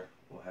there.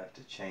 We'll have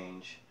to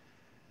change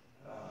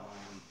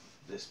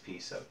this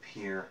piece up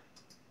here.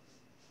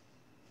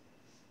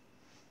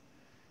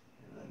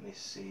 And let me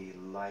see,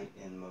 light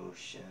in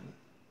motion.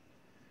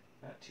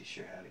 Not too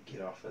sure how to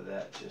get off of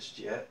that just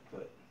yet,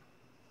 but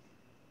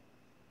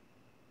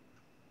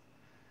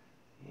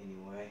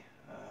anyway,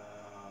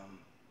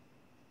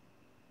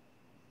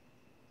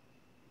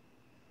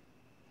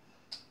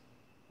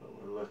 but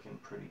we're looking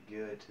pretty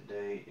good.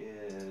 Today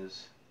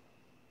is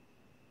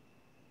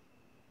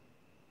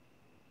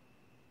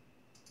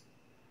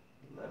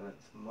th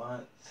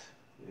month.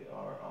 We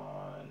are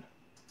on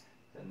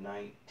the the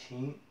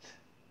 19th,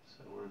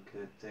 so we're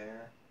good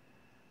there.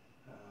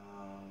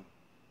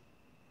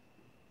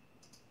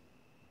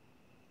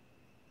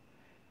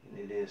 And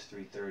it is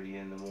 3:30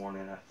 in the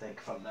morning, I think,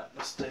 if I'm not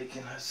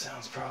mistaken. That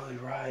sounds probably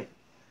right.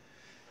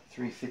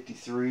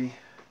 3:53,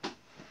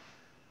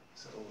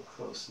 so we're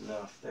close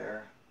enough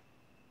there.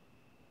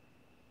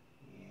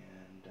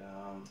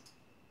 And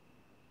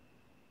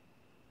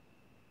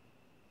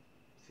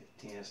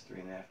 15 is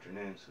 3 in the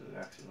afternoon, so we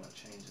actually want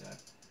to change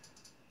that.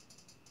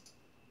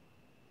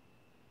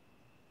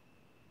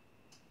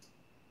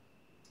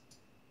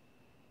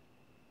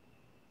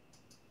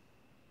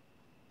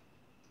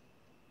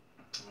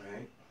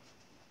 Alright,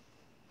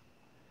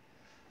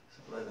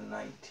 so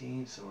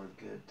 11:19, so we're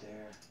good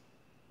there.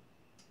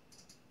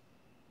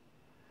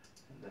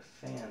 And the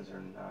fans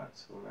are not,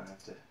 so we're going to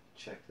have to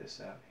check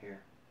this out here.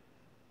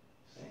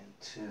 Fan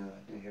 2,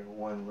 I do hear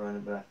one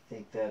running, but I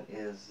think that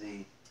is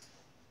the,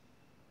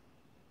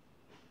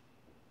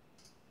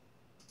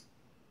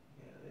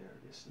 yeah,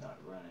 they're just not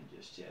running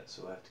just yet,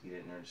 so I have to get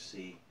in there and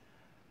see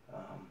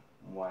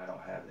why I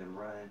don't have them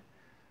running.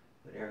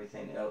 But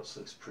everything else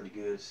looks pretty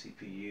good.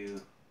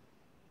 CPU,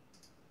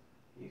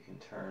 you can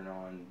turn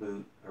on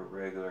boot or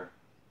regular.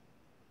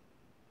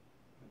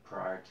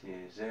 Priority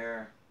is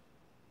there.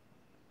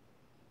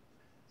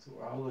 So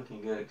we're all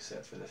looking good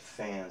except for the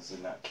fans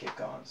did not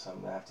kick on. So I'm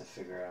going to have to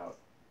figure out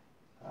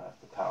if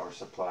the power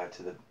supply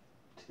to the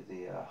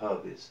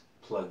hub is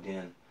plugged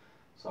in.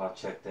 So I'll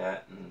check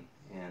that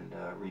and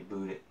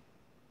reboot it.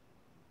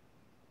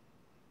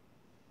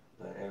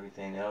 But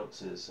everything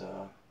else is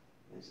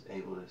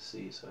able to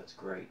see, so that's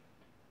great.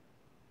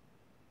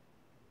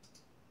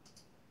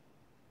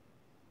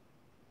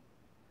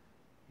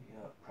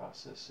 Yep,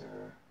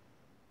 processor,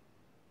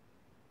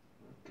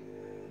 we're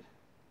good.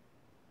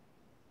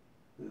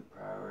 Boot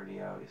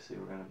priority, obviously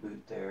we're going to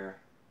boot there.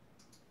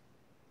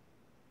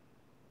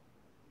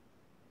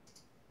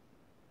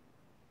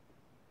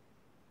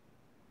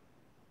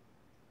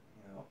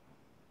 Yep.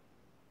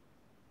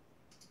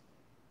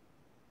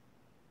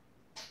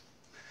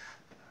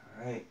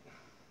 Alright.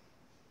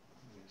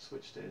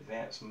 Switch to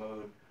advanced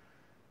mode.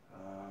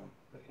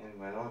 But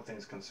anyway, the only thing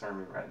that's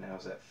concerning me right now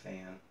is that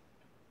fan.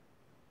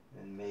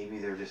 And maybe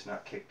they're just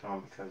not kicked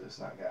on because it's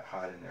not got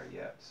hot in there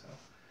yet. So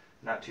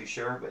not too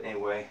sure, but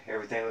anyway,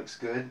 everything looks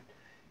good.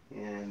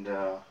 And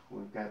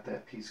we've got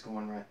that piece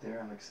going right there.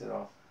 And like I said,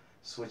 I'll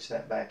switch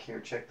that back here,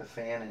 check the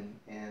fan,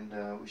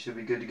 and we should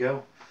be good to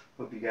go.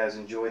 Hope you guys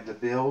enjoyed the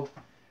build.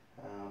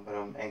 But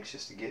I'm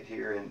anxious to get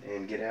here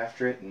and get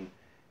after it and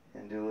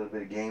do a little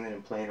bit of gaming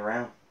and playing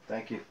around.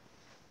 Thank you.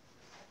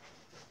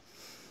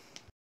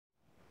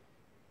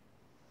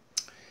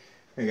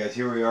 Hey guys,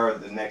 here we are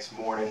the next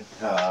morning.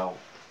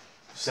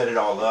 Set it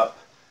all up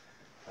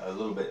a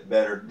little bit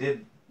better.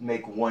 Did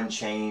make one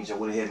change. I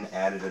went ahead and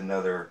added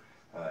another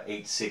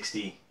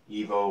 860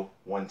 Evo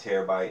 1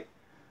 terabyte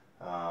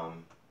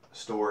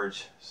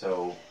storage.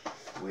 So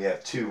we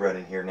have 2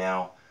 running here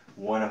now.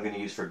 One I'm going to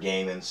use for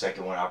gaming,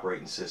 second one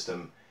operating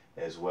system,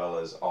 as well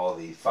as all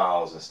the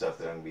files and stuff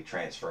that I'm going to be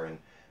transferring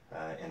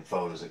and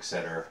photos,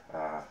 etc.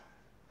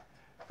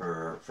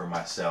 For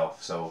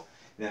myself. So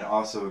then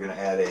also we're going to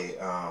add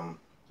a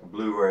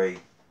Blu-ray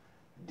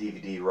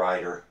DVD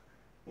writer,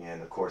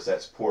 and of course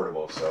that's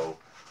portable, so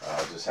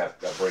I'll just have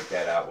to break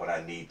that out when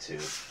I need to,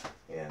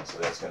 and so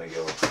that's going to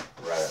go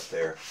right up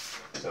there.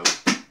 So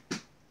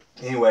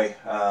anyway,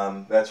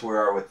 that's where we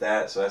are with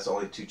that. So that's the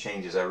only 2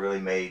 changes I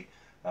really made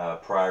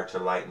prior to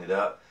lighting it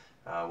up.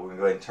 We're going to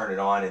go ahead and turn it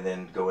on and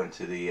then go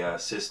into the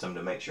system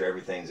to make sure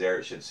everything's there.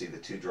 It should see the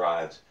 2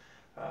 drives,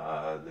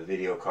 the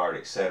video card,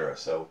 etc.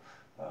 So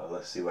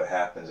let's see what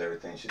happens.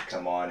 Everything should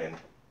come on and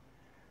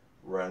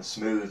run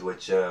smooth,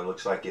 which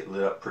looks like it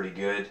lit up pretty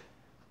good.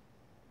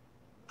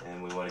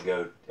 And we want to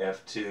go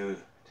F2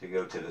 to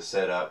go to the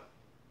setup.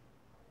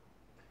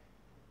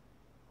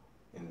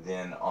 And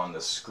then on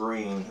the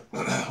screen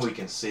we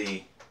can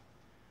see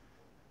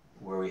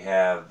where we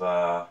have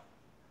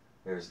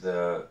there's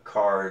the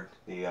card,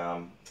 the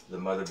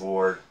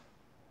motherboard,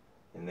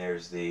 and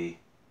there's the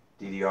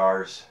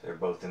DDRs. They're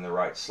both in the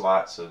right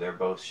slot, so they're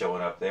both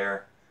showing up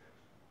there.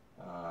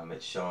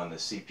 It's showing the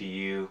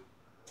CPU,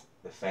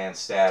 the fan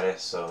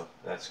status, so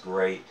that's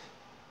great.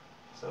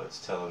 So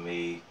it's telling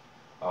me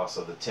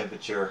also the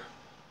temperature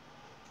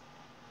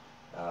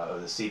of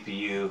the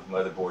CPU,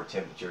 motherboard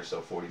temperature, so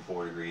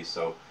 44 degrees.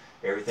 So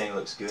everything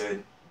looks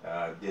good.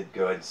 Did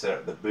go ahead and set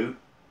up the boot.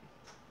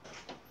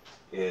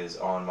 Is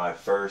on my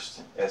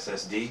first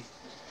SSD,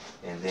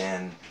 and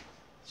then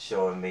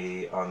showing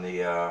me on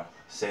the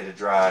SATA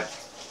drive,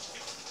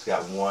 it's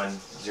got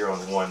 0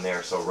 and 1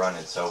 there, so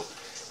running. So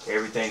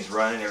everything's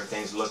running,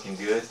 everything's looking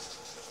good,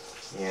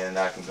 and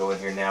I can go in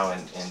here now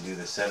and do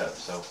the setup.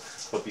 So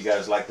hope you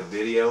guys like the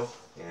video,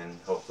 and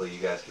hopefully you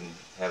guys can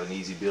have an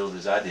easy build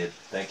as I did.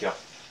 Thank y'all.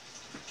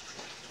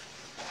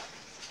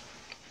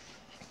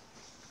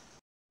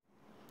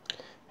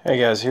 Hey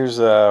guys, here's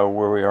where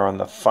we are on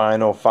the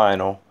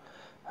final.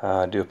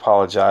 I do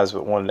apologize,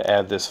 but wanted to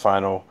add this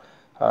final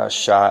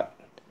shot.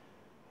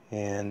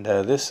 And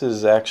this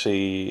is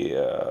actually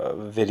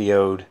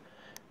videoed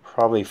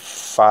probably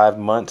 5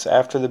 months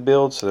after the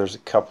build, so there's a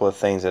couple of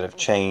things that have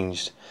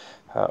changed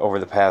over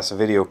the past. The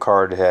video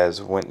card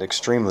has went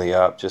extremely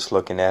up. Just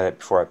looking at it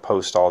before I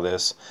post all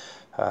this,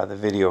 the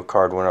video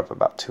card went up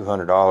about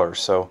 $200.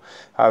 So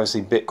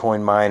obviously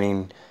Bitcoin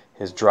mining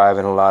is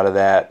driving a lot of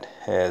that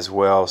as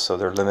well, so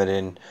they're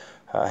limiting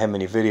how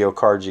many video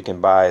cards you can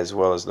buy, as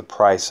well as the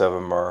price of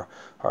them are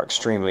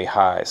extremely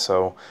high.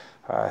 So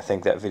I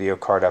think that video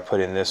card I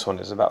put in this one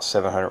is about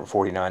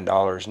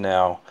 $749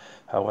 now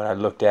when I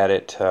looked at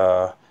it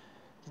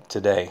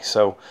today.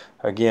 So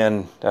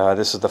again,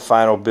 this is the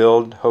final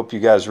build. Hope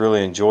you guys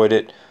really enjoyed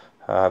it.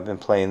 I've been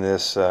playing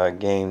this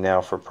game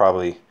now for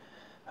probably,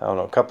 I don't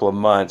know, a couple of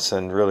months,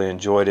 and really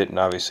enjoyed it, and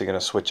obviously going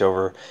to switch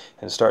over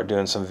and start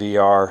doing some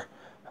VR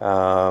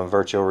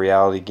virtual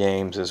reality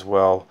games, as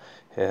well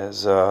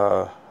as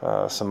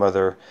some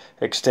other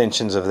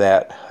extensions of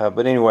that.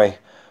 But anyway,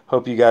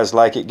 hope you guys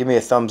like it. Give me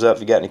a thumbs up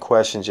if you got any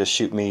questions. Just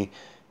shoot me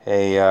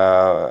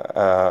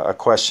a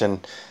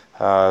question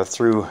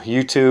through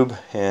YouTube,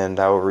 and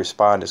I will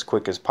respond as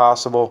quick as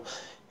possible.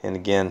 And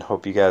again,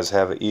 hope you guys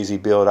have an easy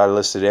build. I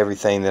listed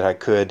everything that I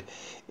could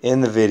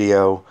in the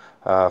video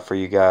for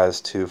you guys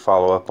to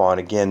follow up on.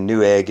 Again,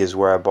 Newegg is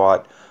where I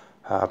bought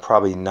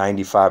probably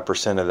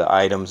 95% of the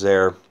items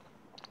there.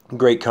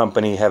 Great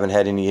company, haven't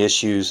had any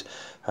issues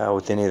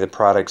with any of the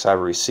products I've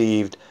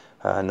received.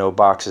 No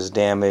boxes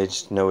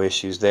damaged, no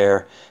issues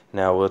there.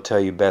 Now, we'll tell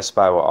you, Best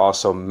Buy will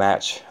also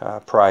match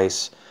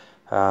price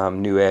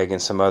Newegg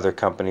and some other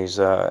companies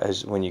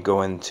as when you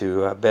go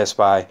into Best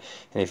Buy.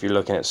 And if you're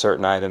looking at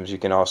certain items, you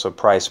can also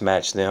price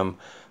match them.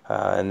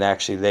 And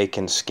actually, they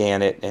can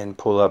scan it and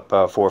pull up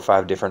 4 or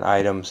 5 different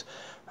items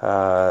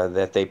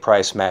that they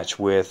price match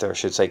with, or I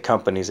should say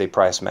companies they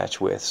price match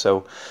with.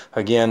 So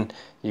again,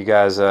 you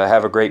guys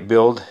have a great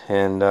build,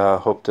 and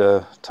hope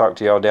to talk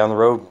to y'all down the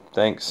road.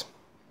 Thanks.